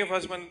for many of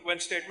us, when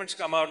statements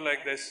come out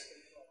like this,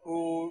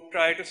 who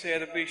try to say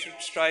that we should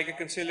strike a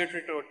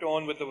conciliatory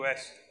tone with the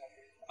West.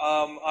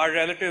 Our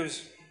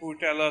relatives who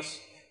tell us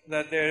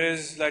that there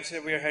is, let's say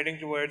we are heading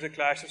towards a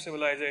clash of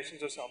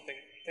civilizations or something,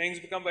 things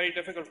become very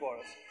difficult for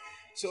us.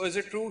 So is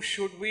it true,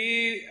 should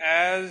we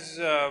as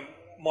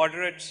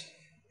moderates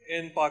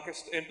in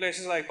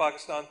places like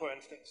Pakistan, for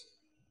instance,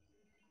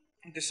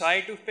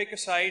 decide to pick a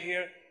side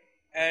here,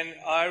 and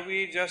are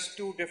we just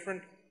too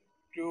different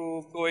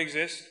to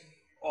coexist,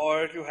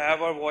 or to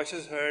have our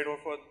voices heard, or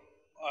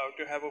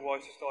to have our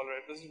voices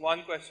tolerated? This is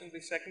one question.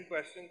 The second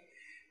question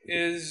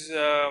is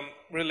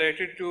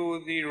related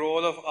to the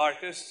role of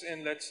artists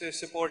in, let's say,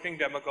 supporting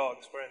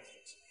demagogues, for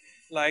instance.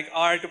 Like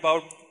art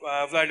about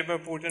Vladimir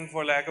Putin,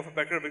 for lack of a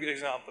better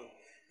example.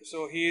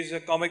 So he's a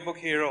comic book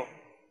hero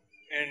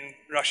in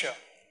Russia.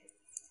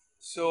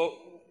 So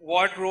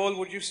what role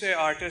would you say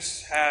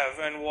artists have,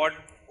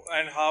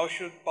 and how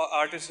should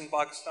artists in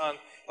Pakistan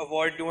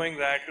avoid doing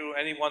that to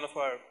any one of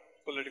our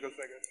political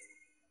figures?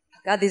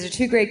 God, these are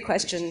two great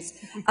questions.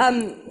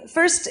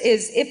 First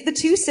is, if the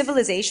two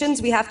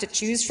civilizations we have to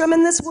choose from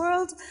in this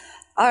world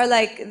are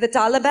like the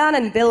Taliban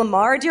and Bill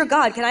Maher, dear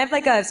God, can I have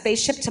like a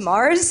spaceship to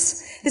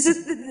Mars? This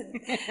is,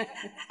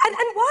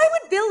 and why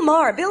would Bill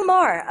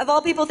Maher, of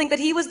all people, think that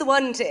he was the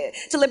one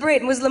to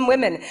liberate Muslim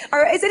women?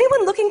 Is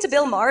anyone looking to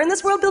Bill Maher in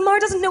this world? Bill Maher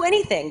doesn't know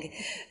anything.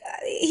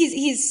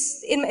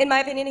 He's in my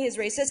opinion, he's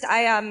racist.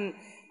 I'm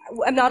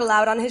not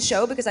allowed on his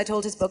show because I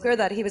told his booker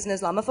that he was an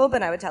Islamophobe,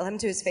 and I would tell him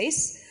to his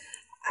face.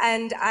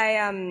 And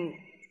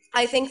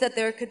I think that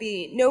there could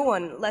be no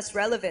one less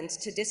relevant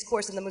to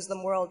discourse in the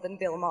Muslim world than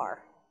Bill Maher.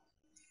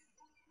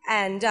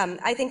 And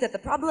I think that the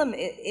problem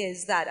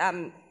is that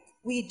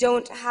we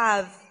don't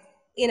have,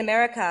 in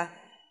America,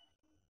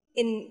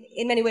 in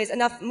many ways,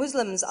 enough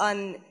Muslims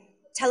on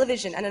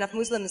television and enough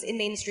Muslims in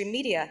mainstream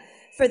media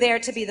for there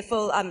to be the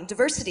full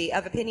diversity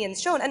of opinions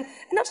shown. And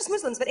not just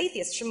Muslims, but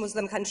atheists from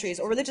Muslim countries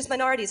or religious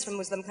minorities from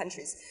Muslim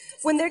countries.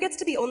 When there gets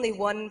to be only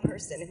one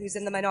person who's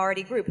in the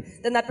minority group,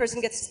 then that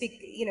person gets to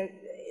speak,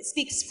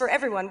 speaks for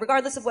everyone,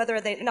 regardless of whether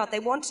or not they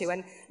want to,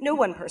 and no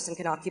one person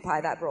can occupy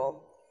that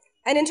role.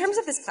 And in terms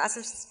of this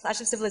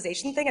clash of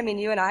civilization thing, I mean,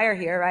 you and I are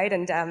here, right?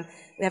 And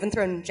we haven't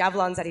thrown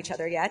javelins at each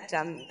other yet,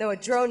 though a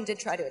drone did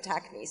try to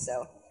attack me,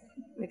 so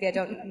maybe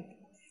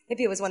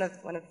maybe it was one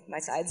of my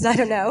sides, I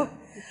don't know.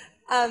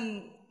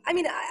 I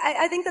mean,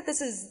 I think that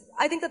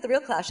I think that the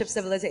real clash of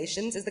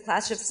civilizations is the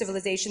clash of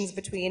civilizations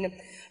between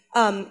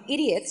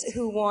idiots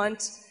who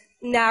want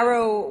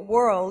narrow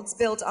worlds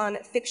built on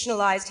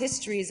fictionalized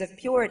histories of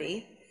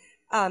purity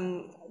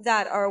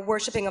that are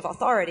worshipping of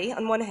authority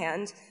on one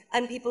hand,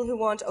 and people who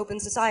want open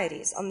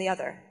societies on the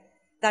other.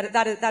 That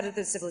are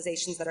the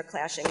civilizations that are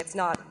clashing. It's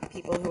not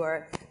people who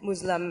are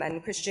Muslim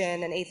and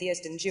Christian and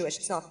atheist and Jewish.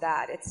 It's not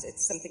that.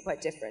 It's something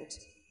quite different.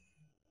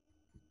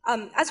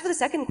 As for the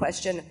second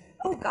question,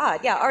 oh God,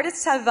 yeah,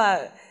 artists have,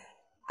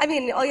 I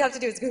mean, all you have to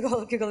do is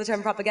Google the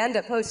term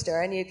propaganda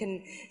poster, and you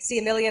can see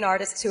a million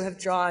artists who have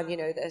drawn,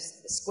 the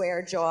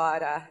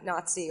square-jawed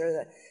Nazi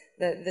or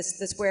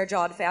the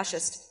square-jawed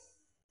fascist.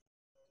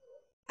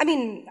 I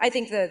mean, I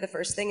think the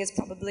first thing is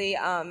probably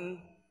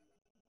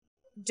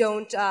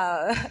don't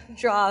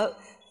draw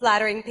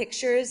flattering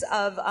pictures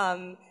of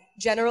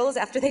generals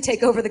after they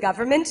take over the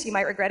government. You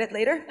might regret it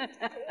later.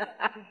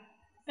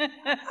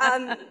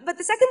 But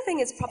the second thing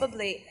is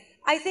probably,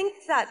 I think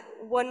that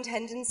one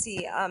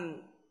tendency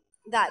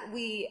that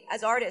we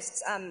as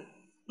artists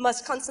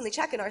must constantly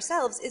check in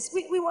ourselves is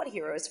we want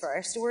heroes for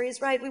our stories,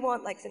 right? We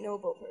want like the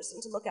noble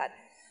person to look at.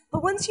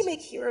 But once you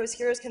make heroes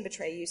can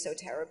betray you so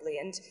terribly.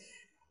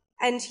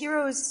 And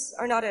heroes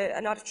are not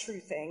a true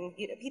thing.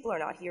 People are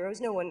not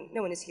heroes. No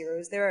one is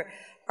heroes. There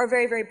are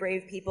very, very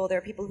brave people. There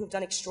are people who've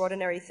done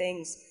extraordinary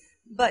things.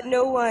 But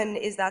no one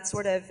is that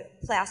sort of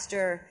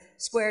plaster,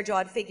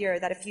 square-jawed figure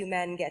that a few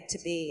men get to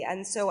be.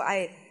 And so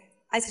I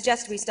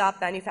suggest we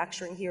stop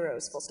manufacturing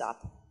heroes, full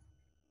stop.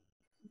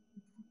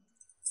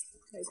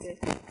 Okay.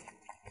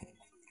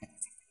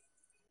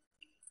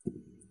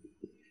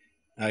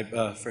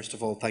 First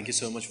of all, thank you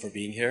so much for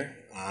being here,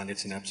 and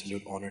it's an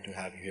absolute honor to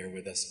have you here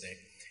with us today.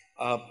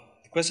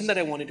 The question that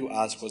I wanted to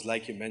ask was,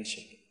 like you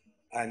mentioned,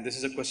 and this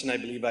is a question I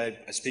believe I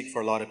speak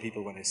for a lot of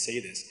people when I say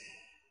this,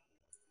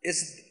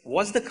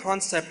 was the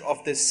concept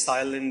of this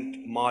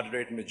silent,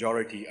 moderate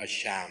majority a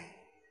sham?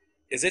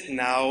 Is it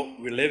now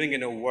we're living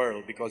in a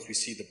world, because we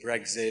see the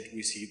Brexit,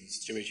 we see the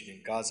situation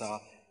in Gaza,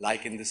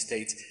 like in the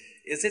States,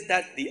 is it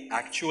that the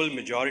actual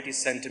majority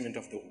sentiment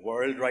of the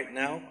world right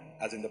now,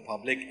 as in the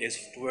public, is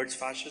towards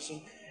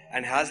fascism?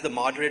 And has the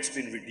moderates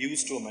been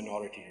reduced to a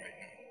minority right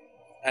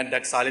now? And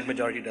that silent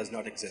majority does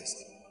not exist?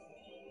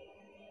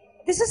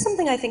 This is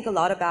something I think a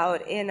lot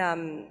about in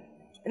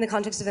the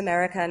context of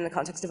America and in the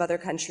context of other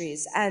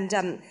countries. And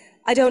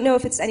I don't know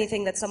if it's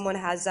anything that someone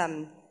has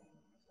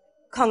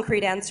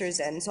concrete answers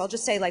in. So I'll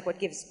just say like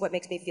what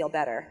makes me feel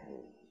better,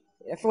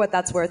 for what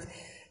that's worth.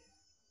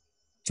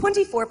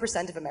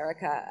 24% of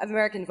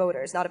American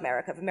voters, not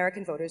America, of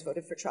American voters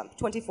voted for Trump.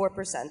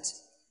 24%.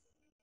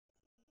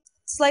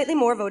 Slightly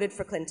more voted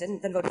for Clinton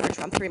than voted for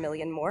Trump, 3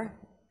 million more.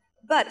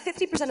 But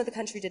 50% of the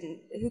country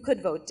who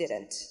could vote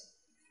didn't.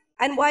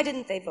 And why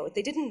didn't they vote?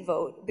 They didn't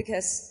vote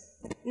because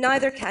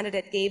neither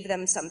candidate gave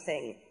them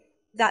something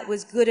that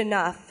was good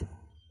enough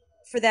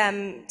for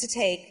them to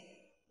take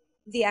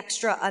the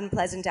extra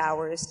unpleasant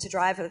hours to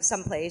drive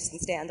someplace and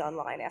stand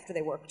online after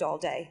they worked all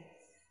day.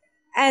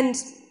 And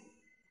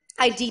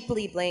I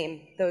deeply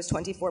blame those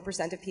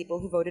 24% of people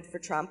who voted for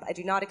Trump. I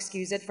do not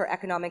excuse it for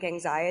economic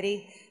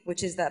anxiety,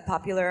 which is the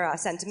popular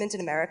sentiment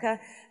in America.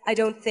 I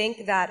don't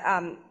think that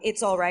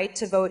it's all right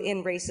to vote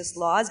in racist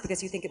laws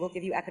because you think it will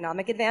give you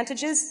economic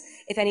advantages.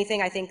 If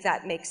anything, I think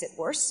that makes it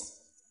worse.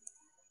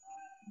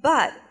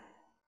 But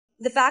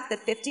the fact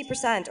that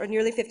 50% or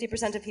nearly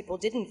 50% of people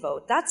didn't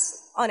vote,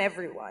 that's on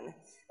everyone.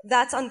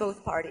 That's on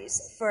both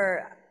parties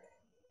for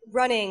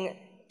running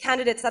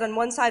candidates that on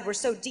one side were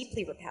so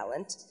deeply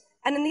repellent,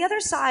 and on the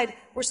other side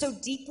were so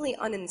deeply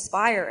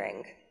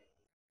uninspiring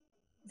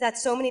that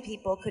so many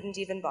people couldn't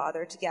even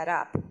bother to get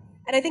up.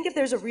 And I think if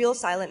there's a real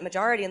silent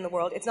majority in the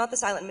world, it's not a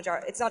silent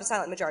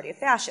majority of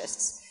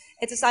fascists.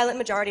 It's a silent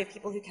majority of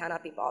people who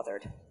cannot be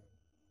bothered.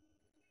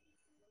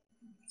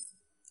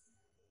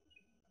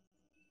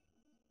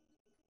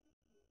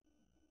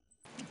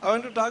 I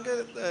want to talk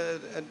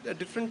a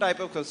different type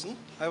of question.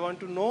 I want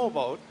to know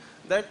about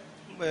that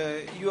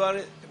you are,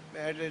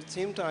 at the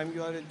same time,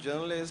 you are a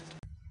journalist,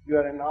 you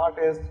are an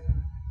artist.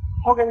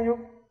 How can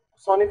you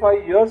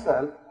sonify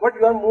yourself? But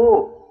you are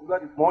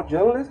more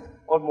journalist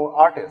or more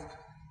artist?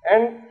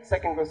 And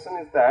second question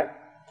is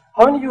that,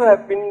 how you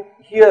have been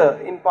here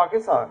in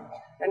Pakistan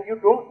and you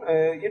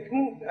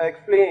didn't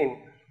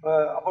explain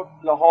about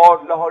Lahore,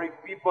 Lahori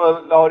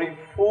people, Lahori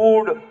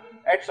food,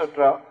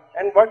 etc.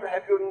 And what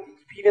have you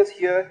experienced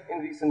here in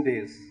recent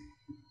days?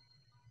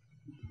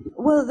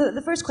 Well,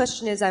 the first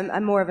question is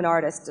I'm more of an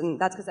artist, and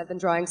that's because I've been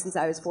drawing since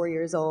I was 4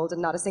 years old,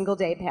 and not a single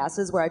day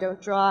passes where I don't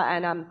draw.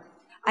 And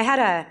I had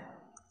a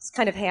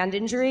kind of hand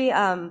injury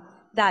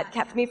that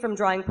kept me from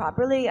drawing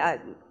properly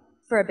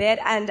for a bit,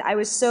 and I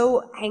was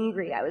so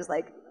angry. I was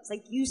like, it's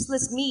like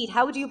useless meat.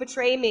 How would you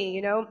betray me,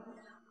 you know?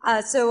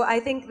 So I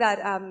think that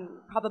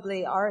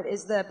probably art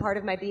is the part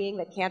of my being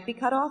that can't be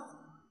cut off.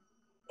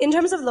 In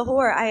terms of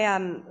Lahore, I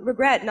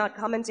regret not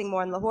commenting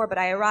more on Lahore, but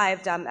I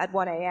arrived at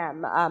 1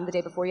 a.m. The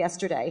day before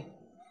yesterday.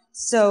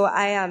 So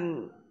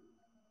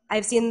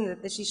I've seen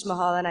the Sheesh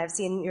Mahal, and I've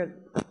seen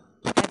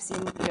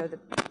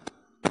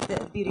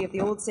the beauty of the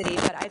old city.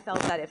 But I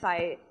felt that if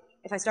I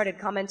started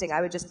commenting,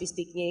 I would just be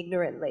speaking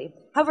ignorantly.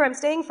 However, I'm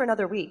staying for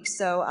another week,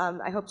 so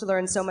I hope to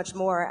learn so much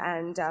more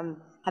and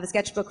have a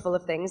sketchbook full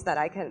of things that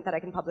I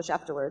can publish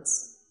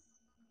afterwards.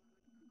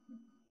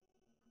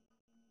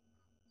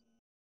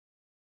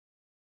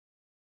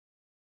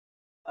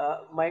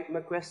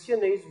 My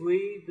question is,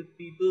 we, the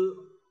people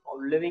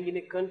living in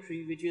a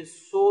country which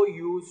is so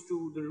used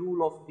to the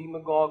rule of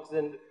demagogues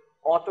and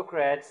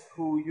autocrats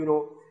who,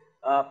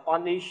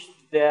 punish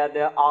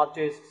their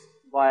artists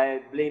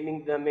by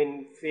blaming them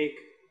in fake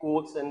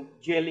courts and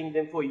jailing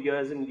them for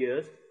years and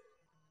years,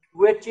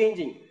 we're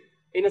changing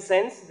in a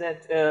sense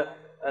that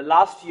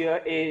last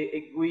year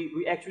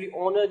we actually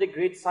honored a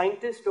great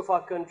scientist of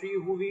our country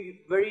who we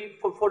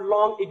for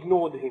long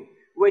ignored him.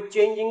 We're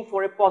changing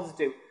for a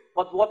positive.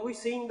 But what we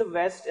see in the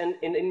West and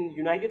in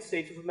United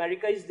States of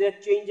America is they're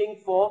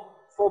changing for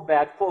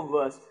bad, for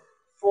worse.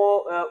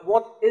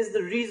 What is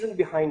the reason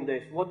behind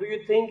this? What do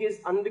you think is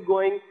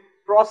undergoing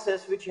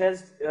process which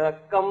has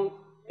come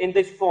in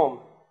this form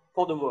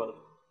for the world?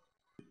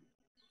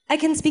 I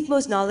can speak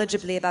most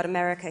knowledgeably about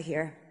America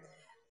here.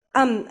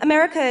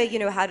 America,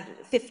 had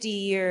 50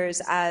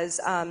 years as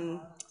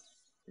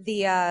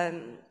the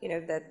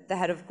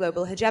head of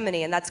global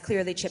hegemony, and that's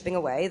clearly chipping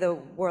away. The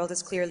world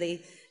is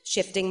clearly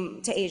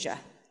shifting to Asia.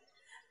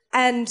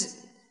 And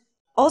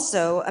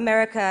also,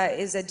 America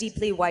is a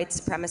deeply white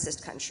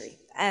supremacist country.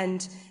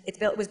 And it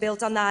was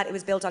built on that. It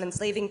was built on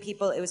enslaving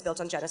people. It was built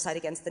on genocide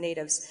against the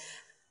natives.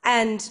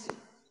 And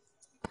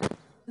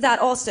that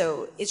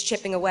also is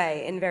chipping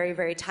away in very,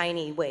 very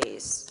tiny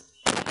ways.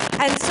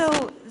 And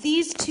so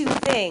these two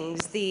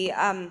things, the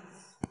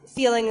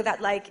feeling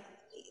that,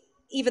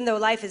 even though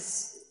life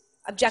is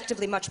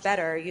objectively much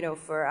better,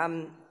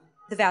 for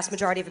the vast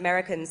majority of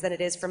Americans than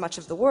it is for much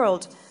of the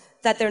world,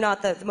 that they're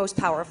not the most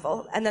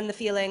powerful. And then the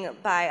feeling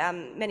by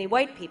many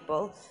white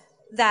people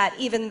that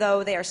even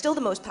though they are still the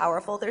most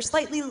powerful, they're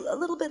a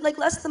little bit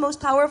less the most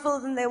powerful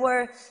than they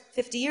were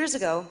 50 years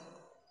ago.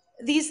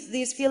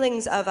 These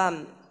feelings of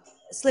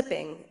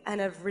slipping and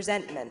of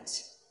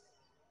resentment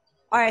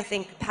are, I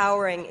think,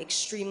 powering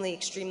extremely,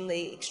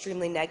 extremely,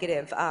 extremely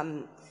negative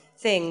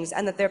things,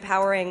 and that they're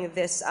powering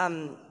this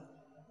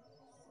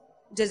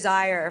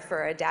desire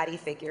for a daddy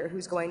figure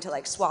who's going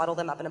to swaddle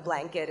them up in a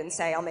blanket and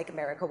say, I'll make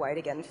America white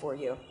again for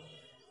you.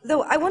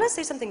 Though I want to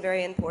say something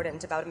very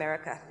important about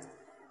America.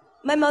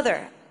 My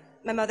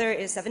mother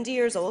is 70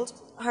 years old.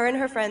 Her and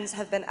her friends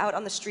have been out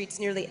on the streets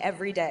nearly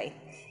every day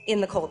in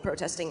the cold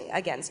protesting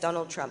against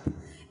Donald Trump.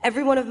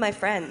 Every one of my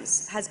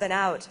friends has been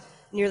out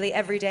nearly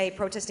every day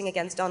protesting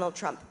against Donald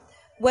Trump.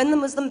 when the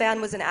Muslim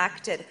ban was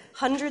enacted,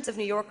 hundreds of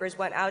New Yorkers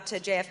went out to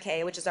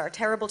JFK, which is our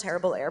terrible,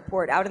 terrible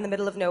airport out in the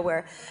middle of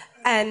nowhere,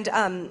 and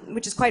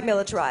which is quite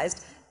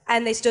militarized.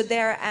 And they stood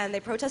there and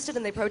they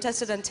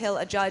protested until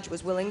a judge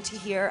was willing to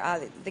hear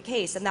the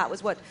case. And that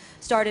was what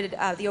started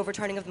the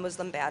overturning of the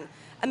Muslim ban.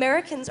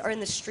 Americans are in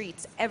the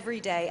streets every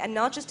day, and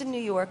not just in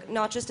New York,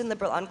 not just in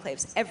liberal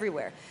enclaves,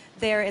 everywhere.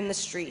 They're in the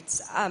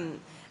streets. And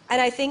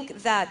I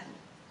think that,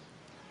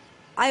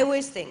 I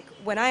always think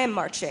when I am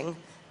marching,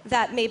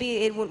 that maybe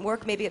it won't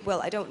work, maybe it will,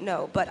 I don't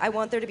know. But I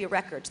want there to be a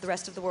record to the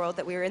rest of the world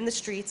that we are in the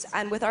streets,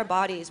 and with our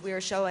bodies, we are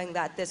showing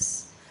that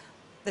this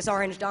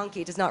orange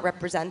donkey does not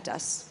represent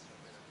us.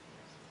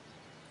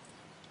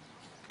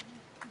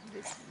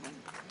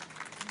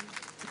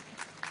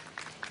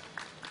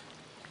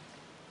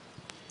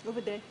 Over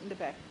there in the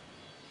back.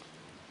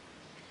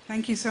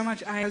 Thank you so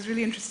much. I was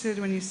really interested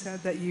when you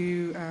said that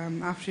you,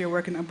 after your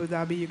work in Abu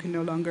Dhabi, you can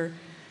no longer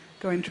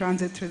go in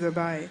transit to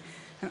Dubai.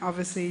 And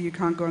obviously you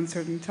can't go on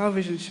certain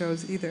television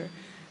shows either.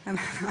 And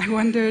I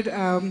wondered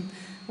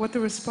what the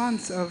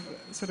response of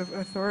sort of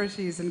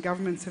authorities and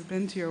governments have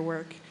been to your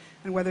work,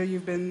 and whether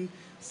you've been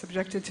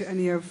subjected to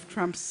any of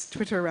Trump's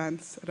Twitter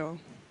rants at all.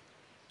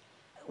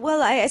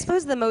 Well, I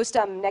suppose the most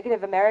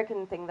negative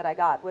American thing that I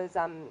got was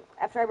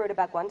after I wrote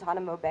about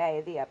Guantanamo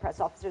Bay, the press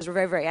officers were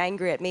very, very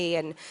angry at me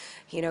and,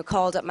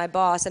 called up my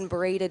boss and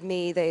berated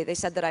me. They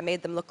said that I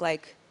made them look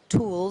like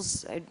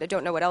tools. I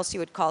don't know what else you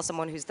would call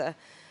someone who's the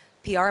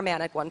PR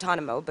man at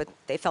Guantanamo, but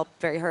they felt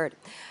very hurt.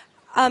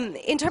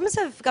 In terms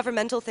of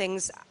governmental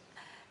things,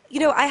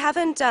 I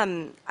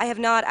have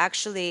not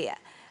actually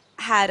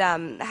had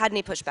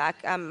any pushback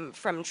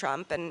from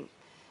Trump, and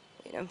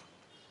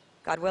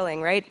God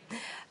willing, right?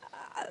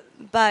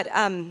 But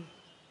I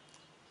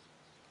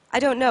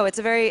don't know. It's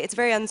a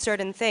very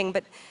uncertain thing.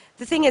 But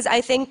the thing is,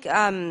 I think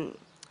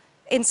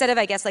instead of,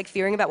 I guess, like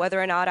fearing about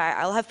whether or not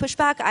I'll have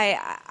pushback,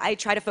 I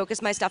try to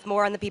focus my stuff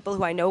more on the people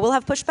who I know will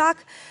have pushback,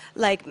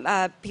 like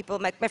people,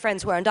 my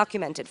friends who are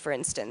undocumented, for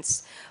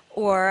instance,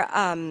 or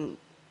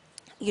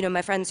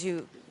my friends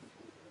who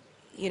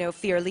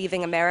fear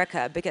leaving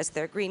America because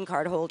they're green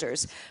card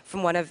holders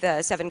from one of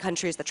the 7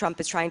 countries that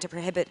Trump is trying to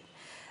prohibit.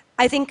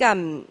 I think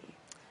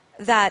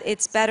that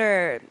it's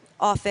better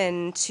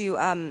often to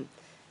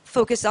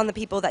focus on the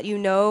people that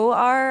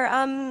are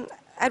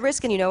at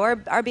risk and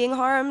are being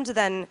harmed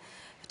than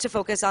to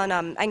focus on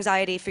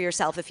anxiety for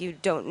yourself if you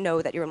don't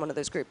know that you're in one of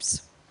those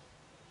groups.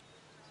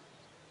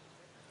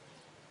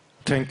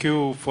 Thank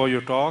you for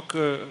your talk.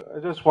 I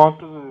just want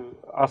to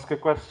ask a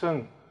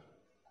question.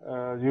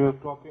 You're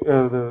talking.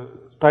 The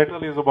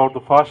title is about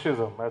the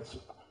fascism. As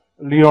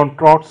Leon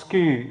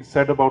Trotsky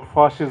said about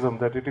fascism,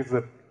 that it is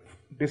the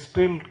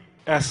distilled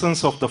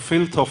essence of the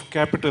filth of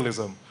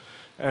capitalism.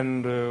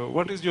 And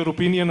what is your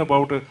opinion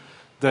about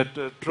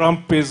that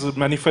Trump is a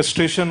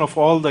manifestation of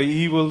all the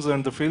evils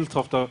and the filth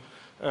of the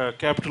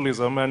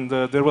capitalism? And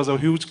there was a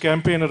huge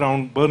campaign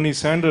around Bernie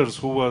Sanders,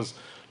 who was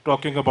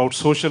talking about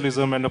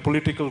socialism and a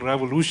political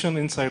revolution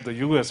inside the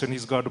US, and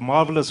he's got a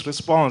marvelous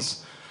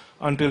response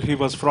until he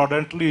was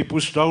fraudulently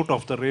pushed out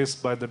of the race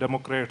by the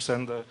Democrats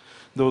and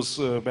those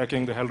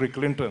backing the Hillary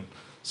Clinton.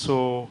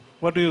 So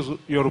what is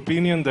your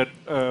opinion that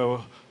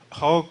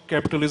how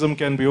capitalism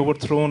can be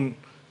overthrown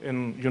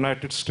in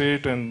United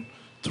States and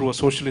through a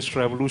socialist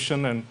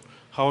revolution, and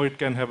how it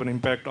can have an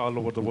impact all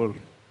over the world?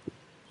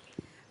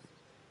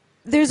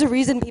 There's a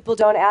reason people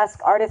don't ask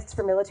artists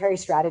for military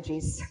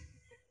strategies.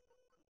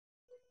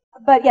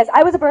 But yes,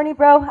 I was a Bernie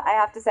bro. I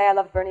have to say I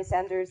loved Bernie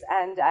Sanders,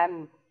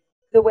 and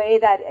the way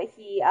that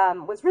he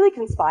was really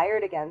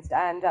conspired against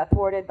and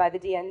thwarted by the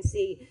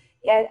DNC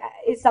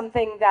is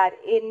something that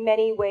in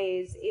many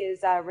ways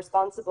is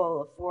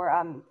responsible for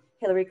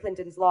Hillary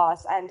Clinton's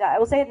loss. And I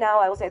will say it now,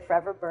 I will say it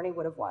forever, Bernie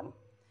would have won.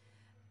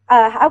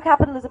 How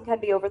capitalism can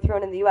be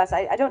overthrown in the US,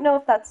 I don't know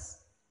if that's,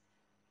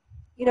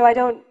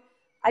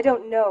 I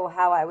don't know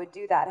how I would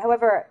do that.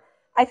 However,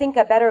 I think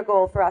a better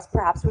goal for us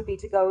perhaps would be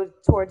to go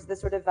towards the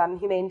sort of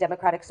humane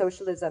democratic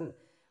socialism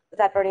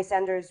that Bernie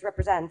Sanders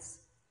represents.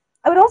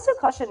 I would also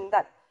caution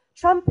that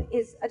Trump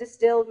is a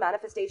distilled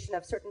manifestation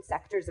of certain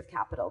sectors of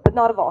capital, but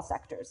not of all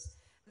sectors.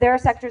 There are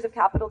sectors of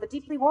capital that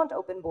deeply want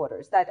open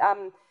borders, that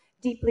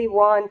deeply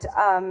want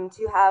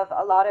to have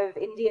a lot of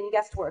Indian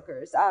guest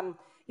workers,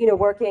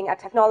 working at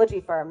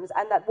technology firms,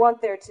 and that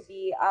want there to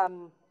be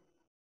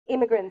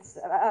immigrants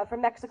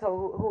from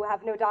Mexico who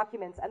have no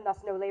documents and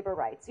thus no labor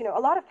rights. A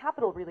lot of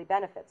capital really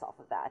benefits off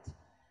of that.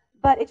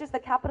 But it's just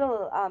that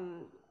capital,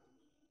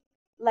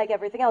 like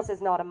everything else,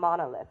 is not a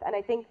monolith. And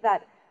I think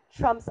that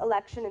Trump's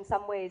election in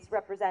some ways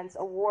represents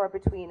a war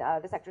between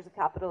the sectors of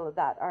capital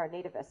that are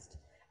nativist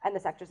and the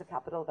sectors of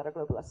capital that are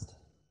globalist.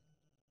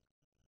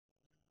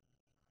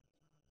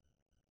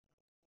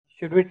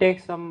 Should we take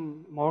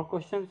some more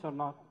questions or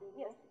not?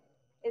 Yes.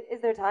 Is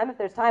there time? If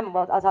there's time,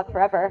 well, I'll talk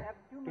forever.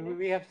 Do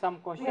we have some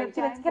questions? We have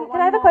 2 minutes. Can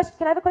I have a question?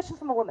 Can I have a question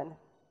from a woman?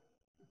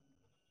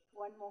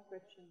 One more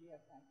question, we have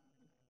time.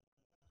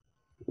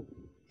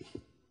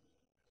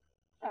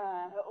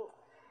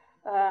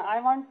 I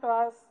want to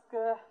ask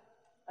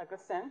a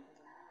question.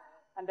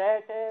 and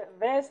that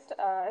West,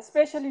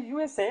 especially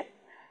USA,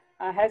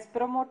 has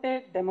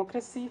promoted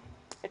democracy,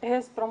 it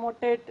has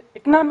promoted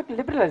economic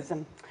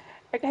liberalism,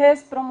 it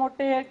has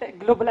promoted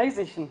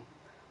globalization.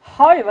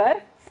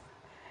 However,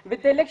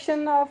 with the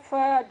election of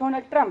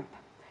Donald Trump,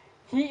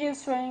 he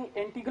is showing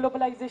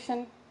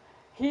anti-globalization.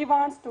 He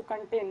wants to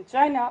contain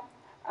China.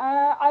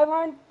 I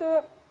want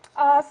to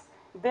ask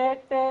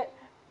that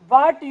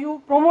what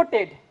you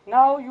promoted,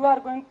 now you are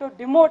going to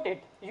demote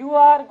it. You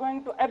are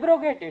going to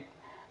abrogate it.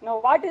 Now,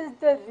 what is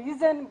the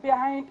reason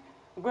behind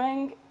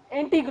going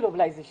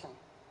anti-globalization?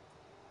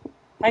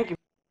 Thank you.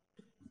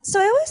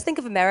 So I always think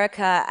of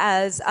America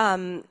as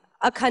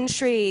a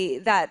country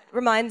that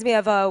reminds me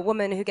of a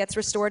woman who gets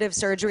restorative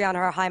surgery on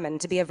her hymen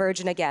to be a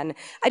virgin again.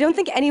 I don't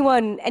think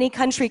any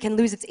country can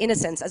lose its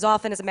innocence as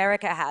often as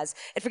America has.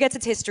 It forgets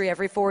its history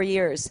every 4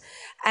 years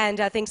and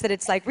thinks that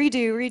it's like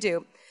redo,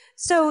 redo.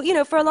 So,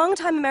 for a long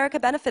time, America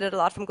benefited a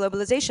lot from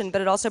globalization,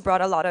 but it also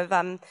brought a lot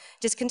of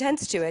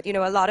discontents to it.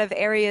 A lot of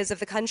areas of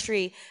the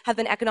country have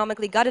been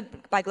economically gutted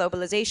by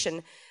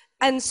globalization.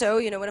 And so,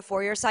 when a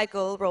 4-year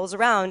cycle rolls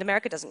around,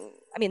 America doesn't,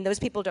 those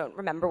people don't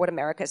remember what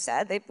America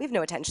said. We have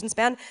no attention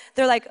span.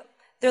 They're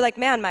like,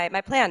 man,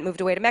 my plant moved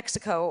away to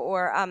Mexico,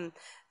 or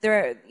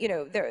there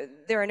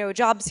are no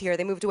jobs here.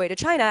 They moved away to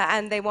China,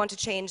 and they want to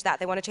change that.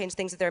 They want to change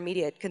things of their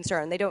immediate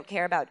concern. They don't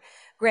care about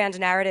grand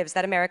narratives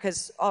that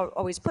America's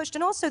always pushed,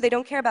 and also they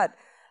don't care about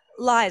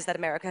lies that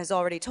America has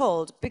already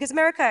told. Because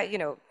America,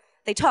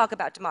 they talk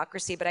about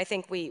democracy, but I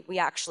think we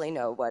actually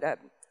know what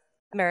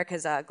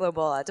America's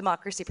global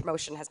democracy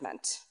promotion has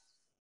meant.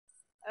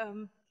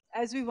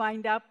 As we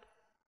wind up,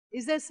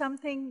 is there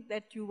something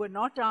that you were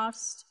not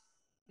asked,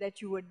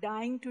 that you were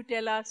dying to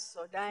tell us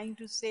or dying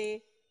to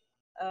say?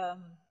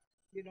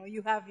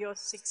 You have your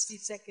 60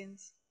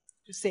 seconds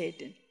to say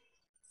it in.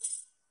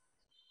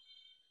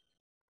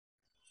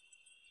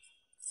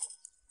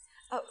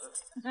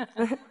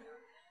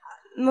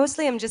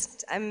 Mostly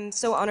I'm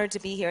so honored to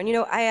be here.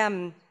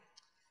 And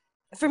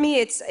for me,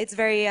 it's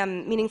very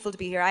meaningful to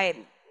be here.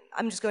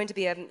 I'm just going to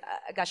be a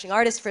gushing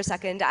artist for a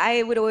second.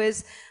 I would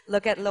always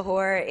look at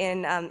Lahore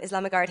in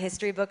Islamic art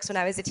history books when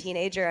I was a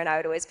teenager, and I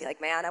would always be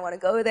like, man, I want to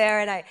go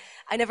there. And I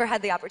never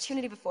had the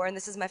opportunity before, and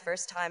this is my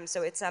first time.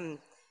 So it's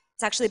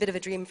actually a bit of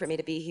a dream for me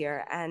to be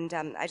here. And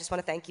I just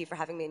want to thank you for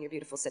having me in your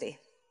beautiful city.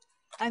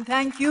 And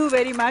thank you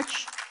very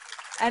much.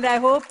 And I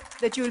hope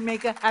that you will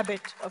make a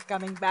habit of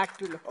coming back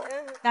to Lahore.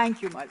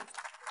 Thank you, Malu.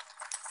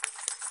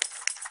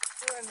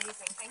 You were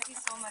amazing. Thank you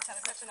so much. That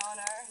was such an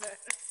honor.